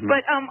 Mm-hmm.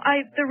 But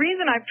the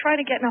reason I've tried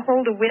to get in a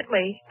hold of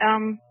Whitley.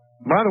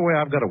 By the way,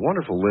 I've got a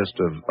wonderful list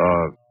of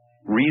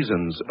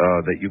reasons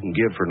that you can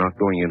give for not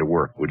going into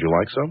work. Would you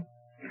like some?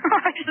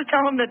 I should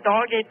tell him the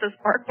dog ate the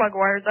spark plug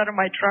wires out of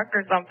my truck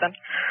or something.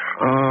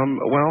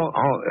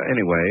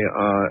 Anyway,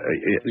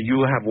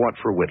 you have what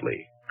for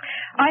Whitley?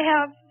 I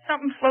have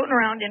something floating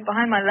around in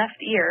behind my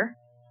left ear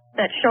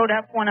that showed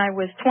up when I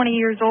was 20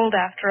 years old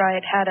after I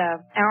had had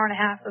an hour and a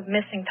half of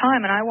missing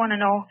time, and I want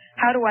to know,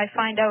 how do I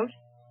find out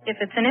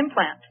if it's an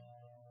implant?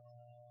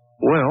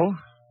 Well,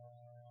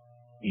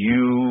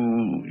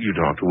 you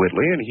talk to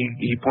Whitley, and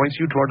he points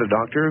you toward a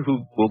doctor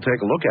who will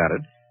take a look at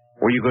it.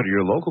 Or you go to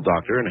your local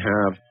doctor and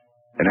have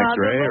an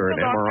X-ray or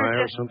an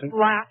MRI or something? He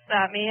laughs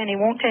at me, and he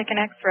won't take an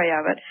X-ray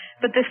of it.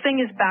 But this thing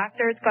is back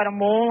there. It's got a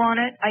mole on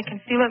it. I can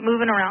feel it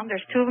moving around.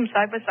 There's two of them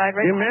side by side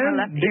right behind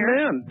my left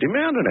ear.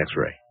 Demand an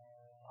X-ray.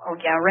 Oh,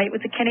 yeah, right.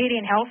 With the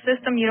Canadian health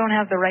system, you don't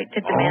have the right to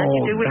demand.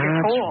 You do what you're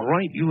told. That's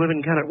right. You live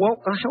in Canada. Well,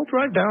 I'll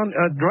drive down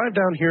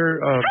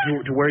here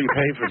to where you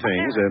pay for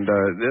things, and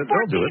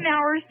they'll do it. 14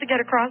 hours to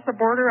get across the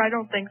border? I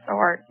don't think so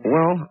hard.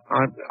 Well,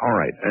 all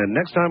right. And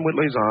next time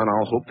Whitley's on,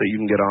 I'll hope that you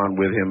can get on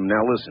with him.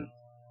 Now, listen.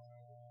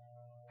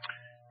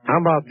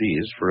 How about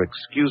these for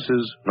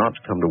excuses not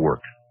to come to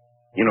work?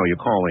 You know, you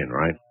call in,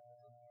 right?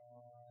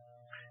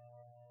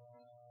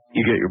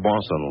 You get your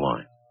boss on the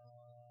line.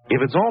 If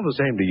it's all the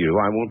same to you,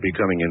 I won't be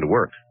coming into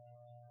work.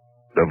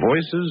 The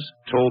voices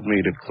told me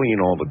to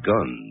clean all the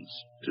guns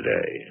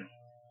today.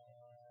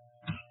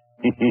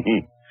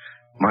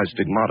 My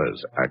stigmata's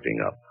acting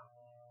up.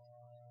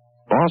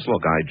 Boss,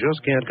 look, I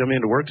just can't come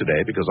into work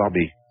today because I'll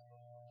be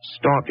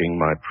stalking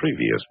my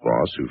previous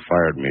boss who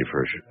fired me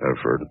for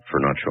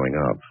not showing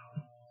up.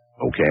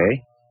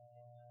 Okay?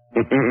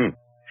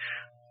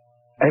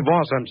 Hey,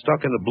 boss, I'm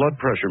stuck in the blood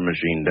pressure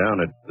machine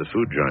down at the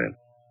food giant.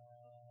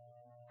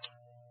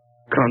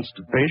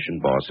 Constipation,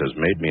 boss, has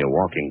made me a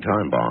walking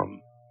time bomb.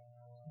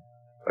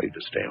 I need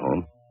to stay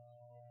home.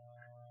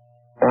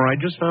 Or I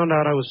just found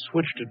out I was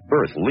switched at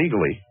birth.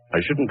 Legally,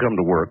 I shouldn't come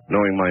to work,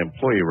 knowing my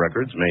employee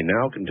records may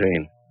now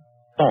contain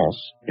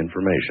false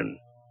information.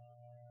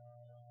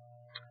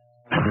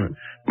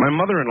 My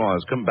mother-in-law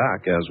has come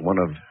back as one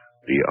of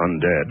the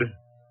undead,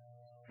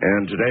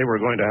 and today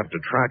we're going to have to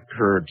track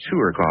her to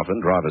her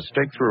coffin, drive a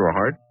stake through her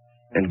heart,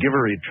 and give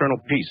her eternal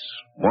peace.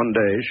 One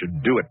day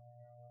should do it.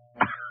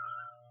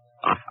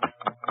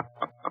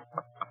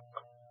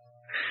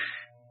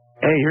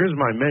 Hey, here's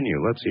my menu.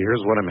 Let's see.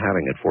 Here's what I'm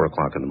having at 4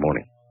 o'clock in the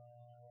morning.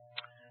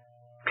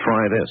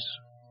 Try this.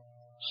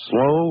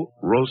 Slow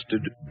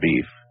roasted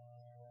beef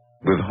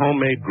with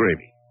homemade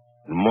gravy.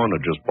 Mona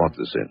just bought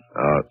this in.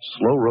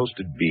 Slow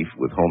roasted beef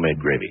with homemade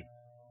gravy.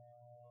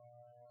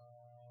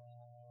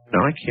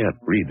 Now, I can't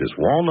read this.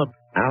 Walnut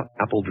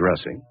apple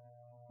dressing,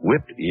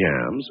 whipped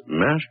yams,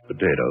 mashed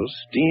potatoes,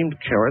 steamed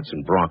carrots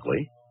and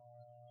broccoli.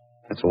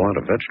 That's a lot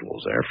of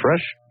vegetables there.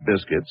 Fresh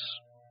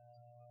biscuits,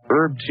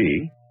 herb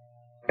tea,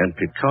 and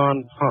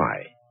pecan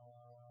pie.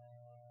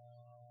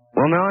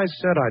 Well, now I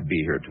said I'd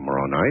be here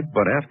tomorrow night,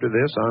 but after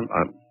this,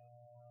 I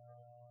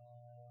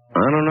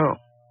don't know.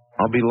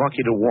 I'll be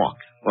lucky to walk.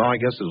 Well, I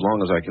guess as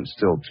long as I can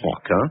still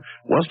talk, huh?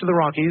 West of the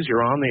Rockies,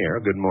 you're on the air.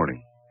 Good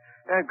morning.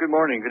 Good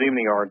morning. Good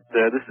evening, Art.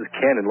 This is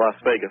Ken in Las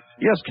Vegas.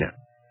 Yes, Ken.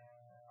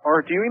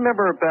 Art, do you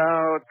remember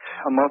about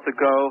a month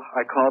ago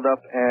I called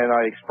up and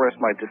I expressed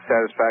my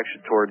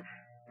dissatisfaction toward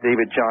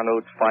David John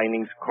Oates'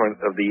 findings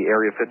of the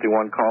Area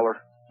 51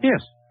 caller? Yes.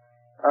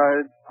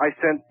 I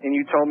sent, and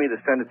you told me to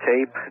send a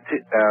tape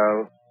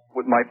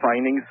with my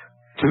findings.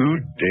 To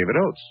David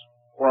Oates.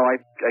 Well,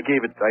 I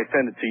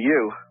sent it to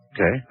you.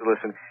 Okay. To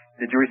listen.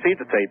 Did you receive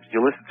the tape? Did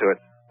you listen to it?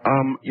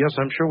 Yes,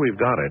 I'm sure we've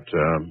got it,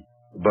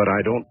 but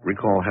I don't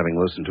recall having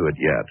listened to it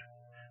yet.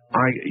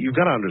 You've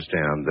got to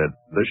understand that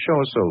the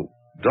show is so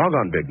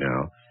doggone big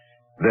now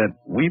that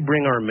we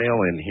bring our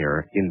mail in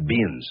here in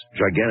bins,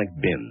 gigantic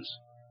bins,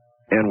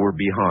 and we're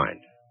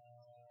behind.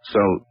 So,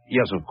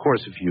 yes, of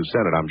course, if you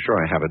sent it, I'm sure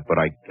I have it, but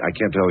I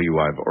can't tell you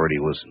I've already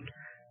listened.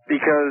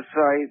 Because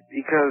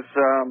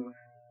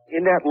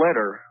in that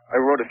letter, I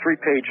wrote a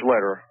 3-page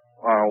letter.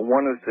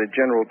 One is the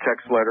general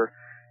text letter.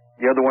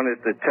 The other one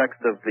is the text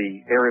of the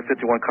Area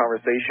 51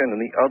 conversation, and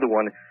the other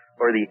one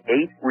are the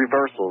 8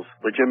 reversals,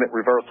 legitimate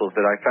reversals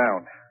that I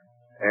found,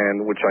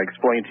 and which I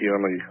explained to you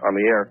on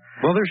the air.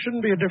 Well, there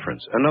shouldn't be a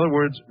difference. In other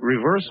words,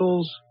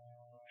 reversals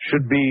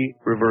should be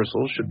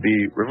reversals,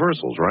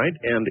 right?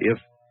 And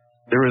if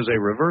there is a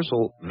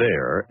reversal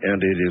there,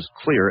 and it is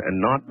clear and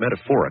not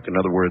metaphoric, in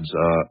other words,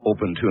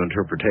 open to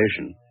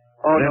interpretation,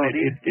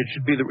 it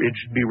should be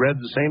read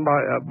the same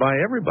by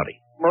everybody.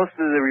 Most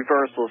of the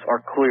reversals are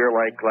clear,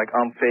 like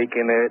I'm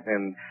faking it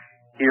and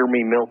hear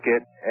me milk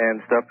it and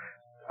stuff.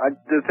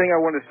 The thing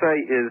I want to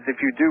say is, if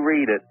you do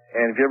read it,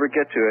 and if you ever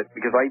get to it,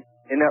 because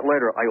in that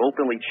letter I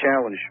openly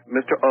challenge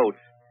Mr.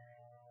 Oates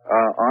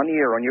on the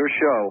air on your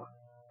show.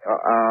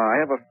 I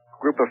have a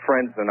group of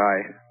friends that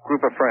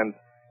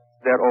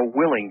are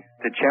willing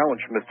to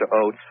challenge Mr.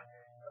 Oates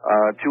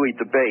to a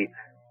debate,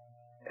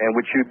 and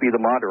which you'd be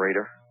the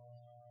moderator.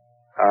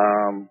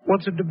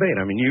 What's a debate?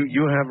 I mean,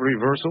 you have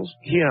reversals.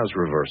 He has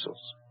reversals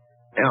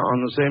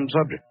on the same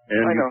subject.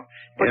 And I know.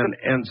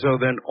 And so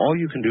then all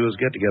you can do is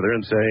get together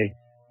and say,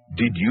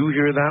 did you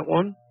hear that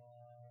one?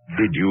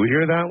 Did you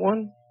hear that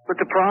one? But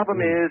the problem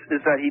is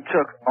that he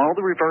took all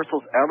the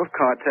reversals out of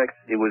context.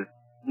 It was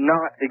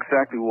not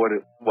exactly what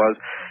it was.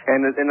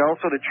 And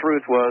also the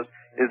truth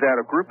is that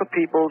a group of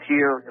people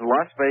here in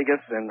Las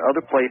Vegas and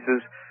other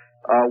places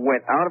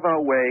went out of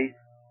our way.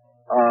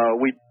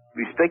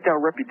 We staked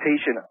our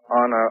reputation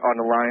on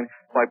the line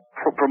by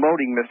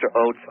promoting Mr.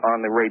 Oates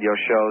on the radio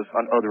shows,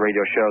 on other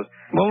radio shows.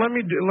 Well, let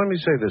me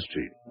say this to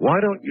you.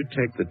 Why don't you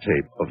take the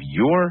tape of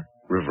your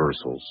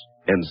reversals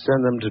and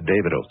send them to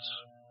David Oates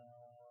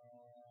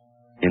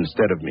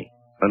instead of me?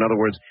 In other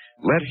words,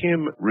 let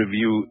him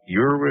review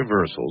your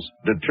reversals,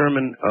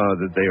 determine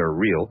that they are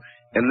real,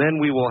 and then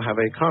we will have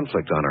a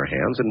conflict on our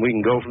hands, and we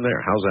can go from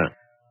there. How's that?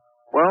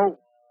 Well,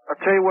 I'll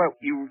tell you what.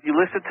 You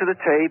listen to the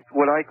tape.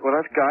 What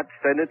I've got,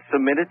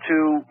 submit it to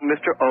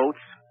Mr.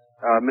 Oates,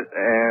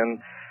 and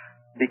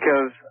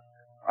because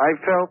I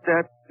felt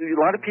that a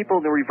lot of people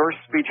in the reverse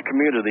speech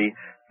community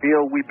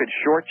feel we've been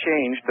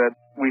shortchanged. That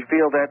we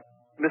feel that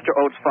Mr.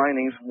 Oates'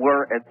 findings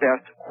were at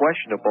best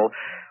questionable.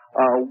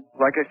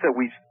 Like I said,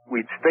 we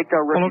staked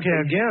our reputation. Well, okay,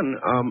 again,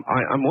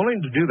 I'm willing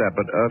to do that,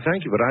 but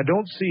thank you, but I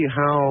don't see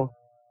how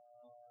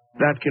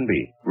that can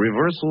be.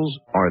 Reversals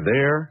are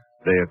there.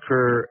 They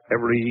occur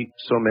every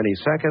so many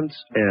seconds,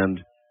 and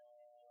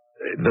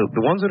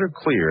the ones that are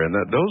clear, and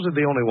those are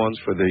the only ones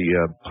for the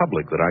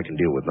public that I can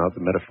deal with, not the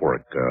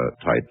metaphoric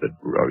type that,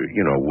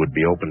 would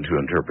be open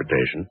to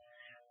interpretation.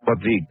 But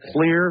the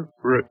clear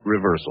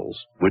reversals,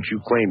 which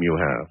you claim you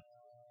have,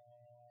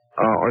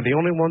 are the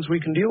only ones we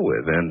can deal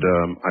with. And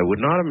I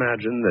would not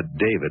imagine that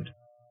David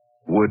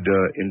would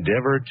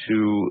endeavor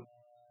to...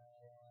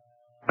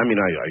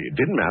 it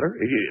didn't matter.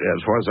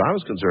 As far as I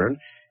was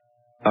concerned,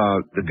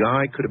 the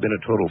guy could have been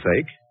a total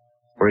fake,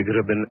 or he could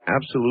have been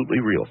absolutely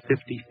real, 50-50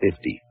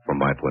 from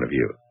my point of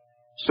view.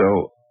 So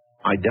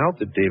I doubt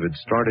that David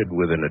started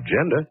with an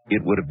agenda.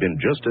 It would have been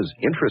just as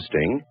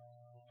interesting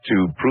to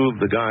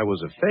prove the guy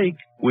was a fake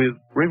with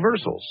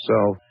reversals. So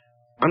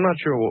I'm not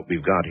sure what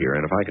we've got here,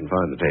 and if I can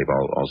find the tape,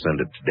 I'll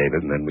send it to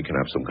David, and then we can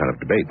have some kind of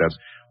debate. That's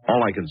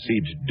all I can see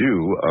to do,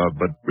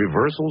 but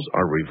reversals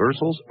are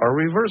reversals are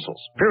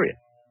reversals, period.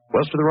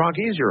 West of the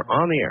Rockies, you're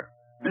on the air.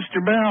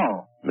 Mr.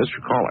 Bell. Mr.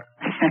 Caller.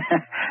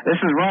 This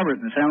is Robert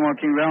in San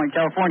Joaquin Valley,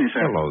 California,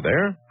 sir. Hello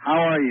there. How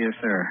are you,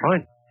 sir?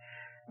 Fine.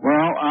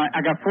 Well, I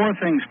got 4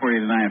 things for you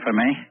tonight, if I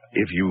may.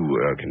 If you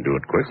can do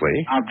it quickly.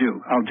 I'll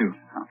do.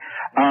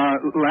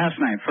 Last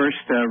night, first,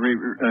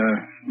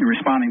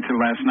 responding to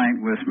last night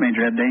with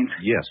Major Ed Daines.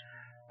 Yes.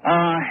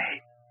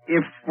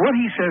 If what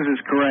he says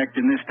is correct,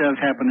 and this does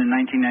happen in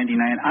 1999,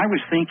 I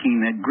was thinking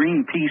that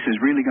Greenpeace is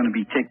really going to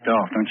be ticked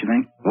off, don't you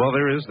think? Well,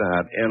 there is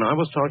that. And I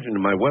was talking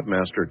to my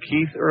webmaster,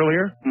 Keith,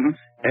 earlier,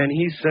 and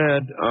he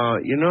said,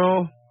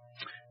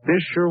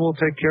 this sure will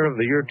take care of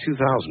the year 2000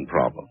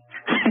 problem.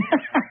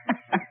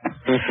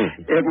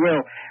 It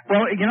will.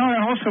 Well, it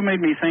also made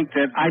me think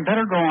that I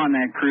better go on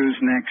that cruise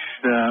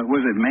next,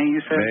 was it May,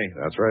 you said? May,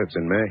 that's right, it's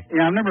in May.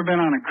 Yeah, I've never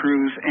been on a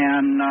cruise,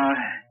 and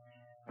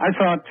I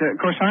thought, of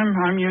course,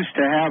 I'm used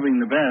to having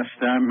the best.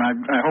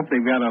 I hope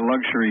they've got a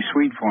luxury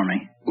suite for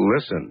me.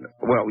 Listen,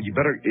 well, you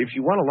better, if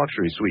you want a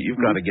luxury suite,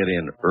 you've got to get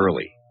in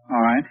early. All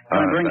right. Can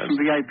I bring some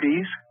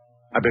VIPs?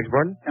 I beg your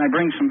pardon? Can I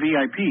bring some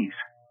VIPs?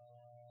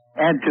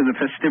 Add to the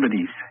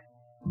festivities.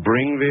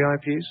 Bring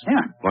VIPs?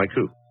 Yeah. Like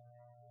who?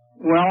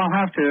 Well, I'll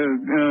have to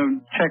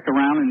check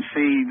around and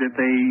see that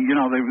they,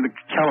 the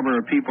caliber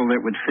of people that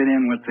would fit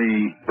in with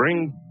the...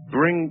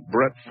 Bring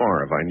Brett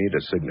Favre. I need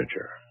a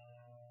signature.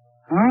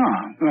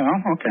 Ah, well,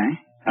 okay.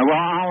 Well,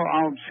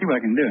 I'll see what I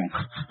can do.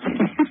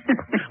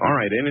 All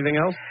right. Anything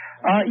else?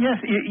 Yes,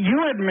 you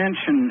had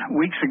mentioned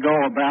weeks ago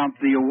about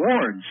the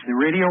awards, the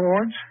radio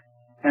awards,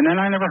 and then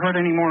I never heard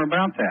any more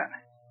about that.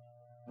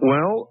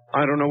 Well,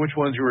 I don't know which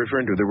ones you're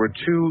referring to. There were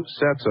 2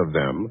 sets of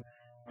them.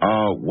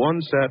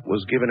 One set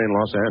was given in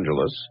Los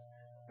Angeles,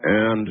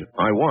 and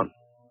I won.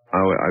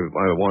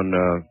 I won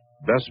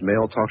Best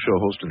Male Talk Show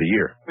Host of the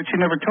Year. But you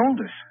never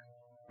told us.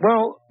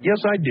 Well,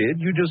 yes, I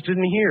did. You just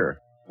didn't hear.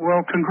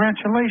 Well,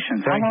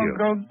 congratulations. Thank you.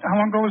 How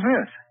long ago was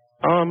this?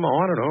 I don't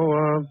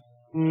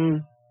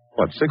know.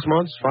 6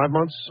 months, 5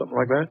 months, something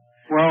like that.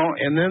 Well,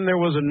 and then there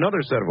was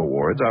another set of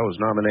awards. I was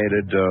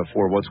nominated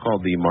for what's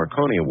called the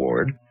Marconi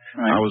Award.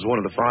 Right. I was one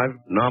of the 5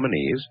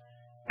 nominees,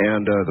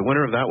 and the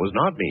winner of that was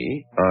not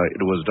me.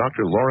 It was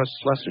Dr. Laura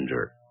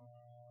Schlesinger.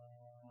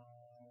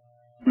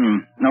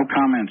 No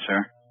comment,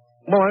 sir.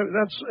 Well,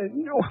 that's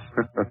no.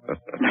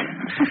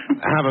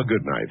 Have a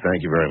good night.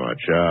 Thank you very much.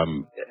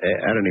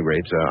 At any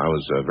rate, I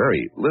was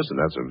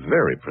that's a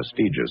very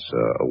prestigious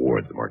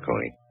award, the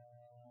Marconi.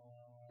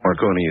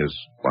 Marconi is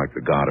like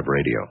the god of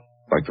radio,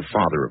 like the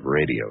father of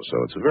radio, so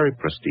it's a very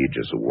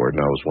prestigious award,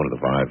 and I was one of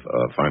the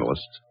 5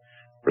 finalists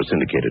for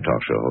syndicated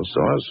talk show host,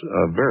 so I was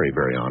very,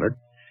 very honored.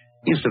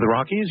 East of the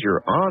Rockies,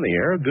 you're on the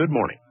air. Good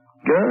morning.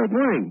 Good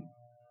morning.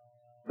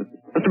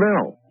 Mr.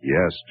 Bell.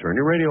 Yes, turn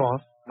your radio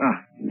off.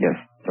 Yes,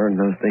 turn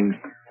those things.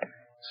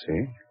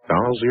 See?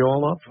 Fouls you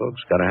all up, folks.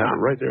 Got to have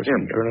it right there so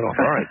you can turn it off.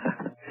 All right.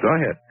 Go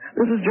ahead.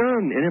 This is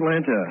John in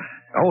Atlanta.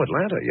 Oh,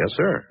 Atlanta. Yes,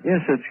 sir.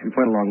 Yes, it's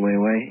quite a long way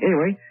away.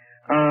 Anyway,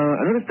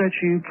 I noticed that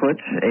you put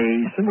a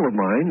symbol of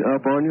mine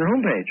up on your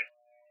homepage.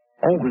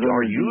 Oh,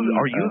 are you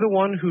the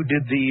one who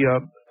did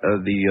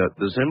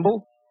the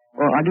symbol?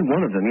 Well, I did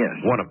one of them, yes.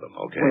 One of them,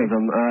 okay. One of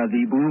them,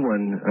 the blue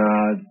one,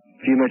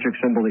 geometric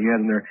symbol that you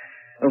had in there.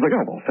 I was like,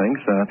 oh, well,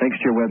 thanks. Thanks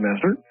to your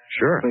webmaster.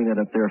 Sure. Putting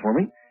that up there for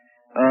me.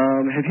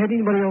 Have you had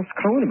anybody else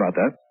call in about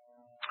that?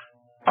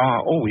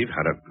 We've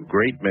had a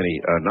great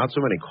many, not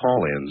so many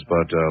call-ins,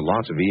 but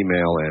lots of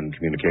email and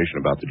communication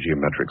about the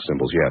geometric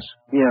symbols, yes.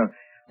 Yeah.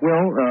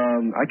 Well,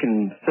 I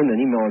can send an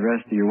email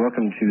address that you're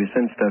welcome to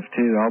send stuff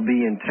to. I'll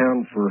be in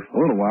town for a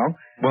little while.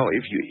 Well,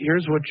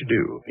 here's what you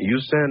do. You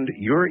send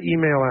your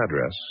email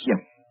address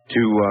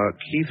to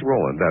Keith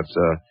Rowland. That's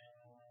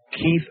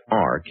Keith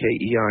R,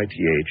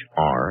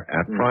 KEITHR,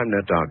 at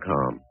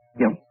primenet.com.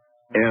 Yep.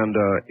 And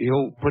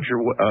he'll put your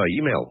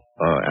email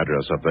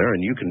address up there,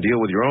 and you can deal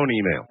with your own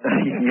email.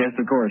 Yes,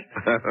 of course.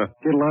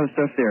 Did a lot of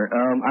stuff there.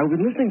 I've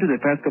been listening to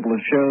the past couple of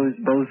shows,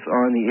 both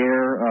on the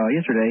air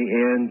yesterday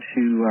and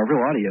to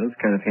Real Audio. It's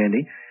kind of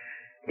handy.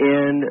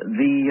 And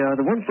the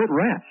 1-foot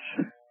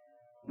rats.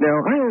 Now,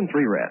 I own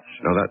 3 rats.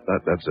 No,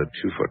 that's a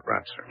 2-foot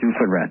rat, sir.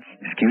 2-foot rats.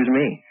 Excuse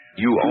me.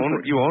 You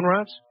own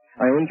rats?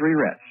 I own 3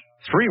 rats.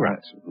 3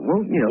 rats?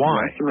 Well,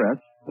 why? Rats are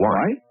rats.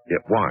 Why?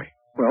 Yeah, why?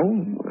 Well,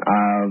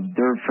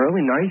 they're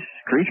fairly nice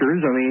creatures.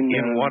 I mean...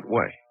 In what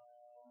way?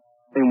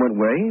 In what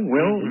way?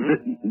 Well,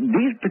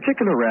 these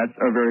particular rats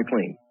are very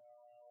clean.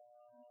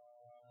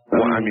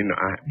 Well, I mean,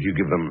 do you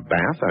give them a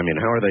bath? I mean,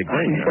 how are they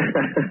clean?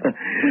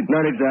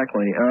 Not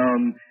exactly.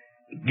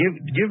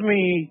 Give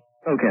me...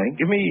 Okay.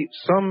 Give me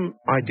some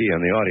idea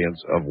in the audience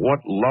of what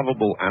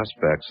lovable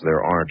aspects there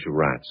are to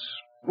rats.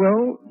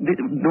 Well,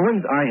 the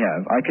ones I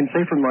have, I can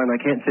say for mine, I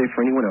can't say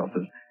for anyone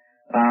else's,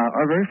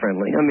 are very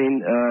friendly. I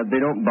mean,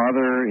 they don't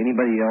bother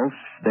anybody else.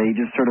 They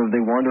just they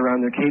wander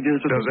around their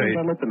cages.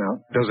 I let them out.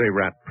 Does a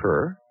rat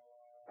purr?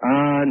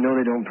 No,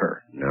 they don't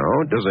purr. No?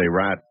 Does a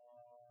rat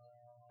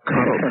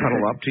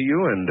cuddle up to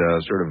you and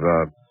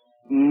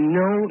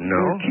No.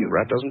 No? They're cute.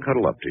 Rat doesn't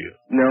cuddle up to you.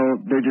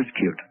 No, they're just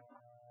cute.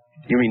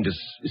 You mean to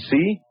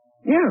see?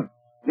 Yeah.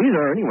 These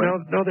are anyway.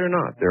 No, they're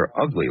not. They're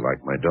ugly like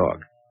my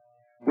dog.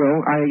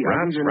 Well,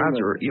 rats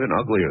are even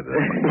uglier than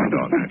my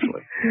dog,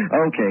 actually.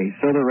 Okay,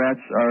 so the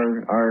rats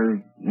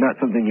are not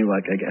something you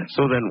like, I guess.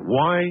 So then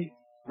why...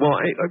 Well,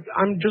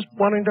 I'm just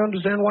wanting to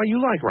understand why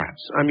you like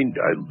rats. I mean,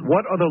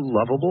 what are the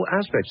lovable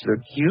aspects?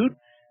 They're cute?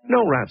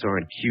 No, rats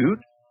aren't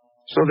cute.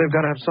 So they've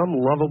got to have some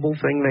lovable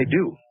thing they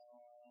do.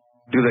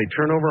 Do they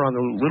turn over on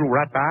the little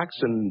rat backs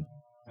and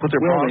put their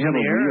paws in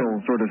the air? They have a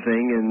wheel sort of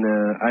thing, and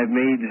I've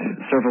made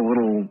several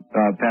little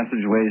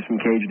passageways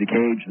from cage to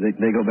cage.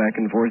 They go back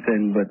and forth,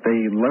 but they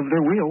love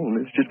their wheel,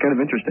 and it's just kind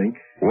of interesting.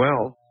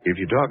 Well, if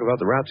you talk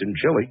about the rats in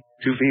Chile,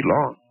 2 feet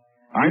long.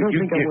 I don't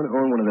think I want to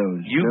own one of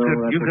those.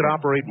 You could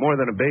operate more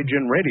than a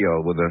Beijing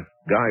radio with a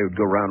guy who'd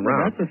go round and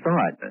round. That's a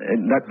thought.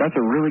 That's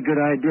a really good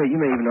idea. You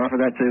may even offer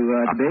that to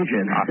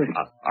Beijing.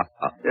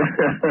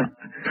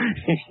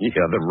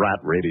 Yeah, the rat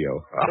radio.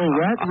 The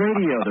rat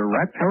radio. The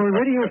rat power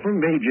radio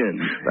from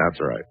Beijing. That's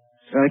right.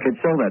 I could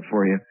sell that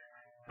for you.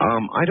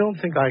 I don't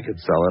think I could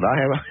sell it.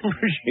 I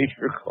appreciate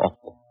your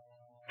call.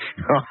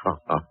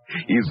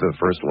 He's the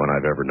first one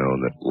I've ever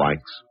known that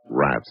likes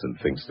rats and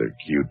thinks they're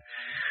cute.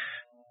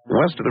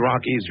 West of the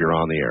Rockies, you're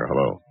on the air.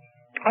 Hello.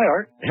 Hi,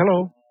 Art.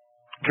 Hello.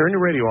 Turn your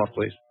radio off,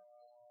 please.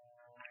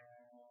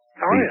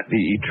 How are you?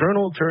 The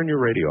eternal turn your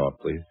radio off,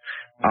 please.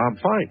 I'm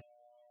fine.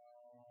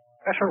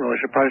 Gosh, I'm really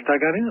surprised I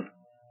got in.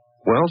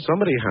 Well,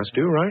 somebody has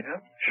to, right?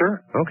 Yeah,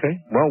 sure. Okay.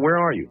 Well, where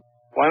are you?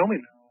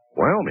 Wyoming.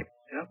 Wyoming?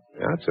 Yep.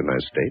 That's a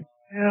nice state.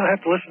 Yeah, I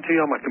have to listen to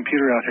you on my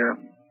computer out here.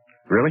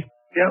 Really?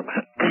 Yeah.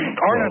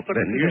 Art, well,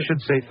 then you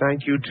should say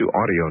thank you to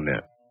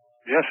AudioNet.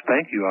 Yes,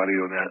 thank you,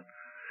 AudioNet.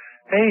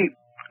 Hey,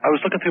 I was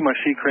looking through my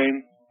Sea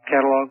Crane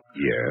catalog.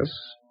 Yes.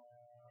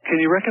 Can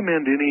you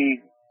recommend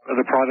any of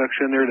the products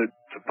in there to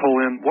pull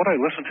in? What I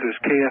listen to is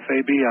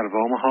KFAB out of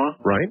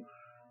Omaha. Right.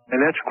 And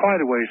that's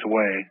quite a ways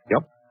away.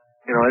 Yep.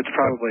 You know, it's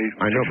probably...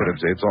 I know, but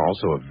it's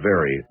also a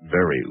very,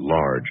 very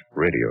large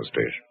radio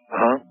station.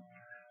 Uh-huh.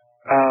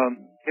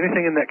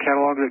 Anything in that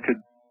catalog that could...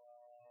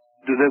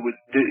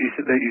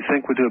 that you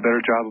think would do a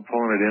better job of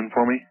pulling it in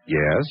for me?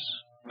 Yes.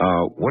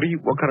 What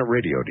kind of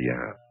radio do you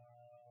have?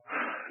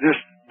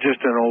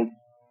 Just an old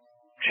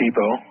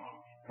cheapo.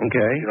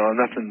 Okay. You know,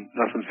 nothing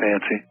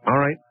fancy. All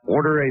right.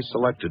 Order a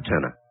select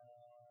antenna.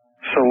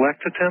 Select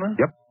antenna?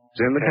 Yep.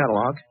 It's in the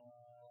catalog.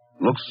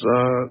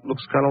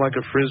 Looks kind of like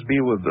a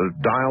Frisbee with a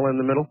dial in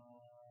the middle.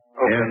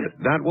 Okay. And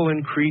that will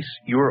increase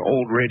your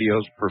old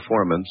radio's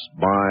performance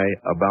by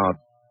about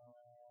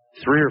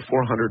 300 or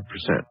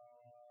 400%.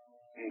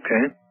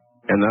 Okay.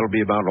 And that'll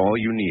be about all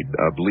you need.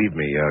 Believe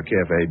me,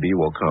 KFAB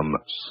will come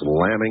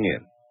slamming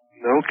in.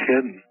 No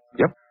kidding.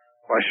 Yep.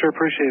 Well, I sure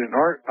appreciate it.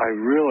 Art, I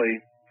really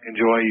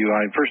enjoy you.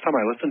 First time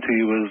I listened to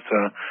you was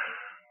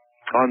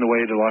on the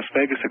way to Las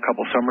Vegas a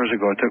couple summers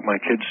ago. I took my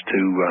kids to,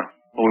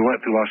 we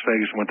went through Las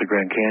Vegas and went to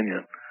Grand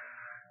Canyon.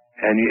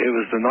 And it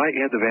was the night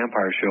you had the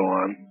vampire show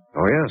on.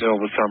 Oh, yes. Middle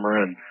of the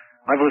summer. And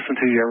I've listened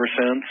to you ever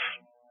since.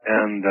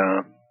 And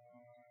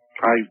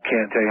I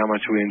can't tell you how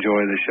much we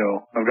enjoy the show.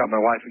 I've got my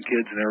wife and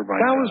kids and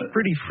everybody. That was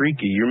pretty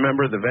freaky. You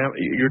remember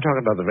you're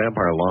talking about the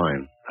vampire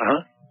line.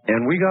 Uh-huh.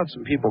 And we got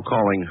some people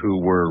calling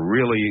who were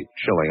really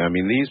chilling. I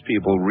mean, these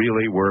people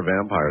really were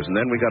vampires. And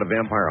then we got a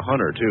vampire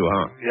hunter, too,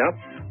 huh? Yep.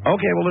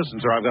 Okay, well, listen,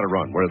 sir, I've got to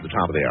run. We're at the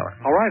top of the hour.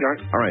 All right, Art.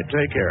 All right,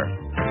 take care.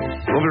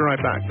 We'll be right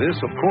back. This,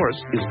 of course,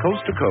 is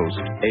Coast to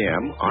Coast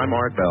AM. I'm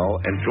Art Bell,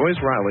 and Joyce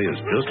Riley is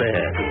just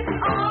ahead.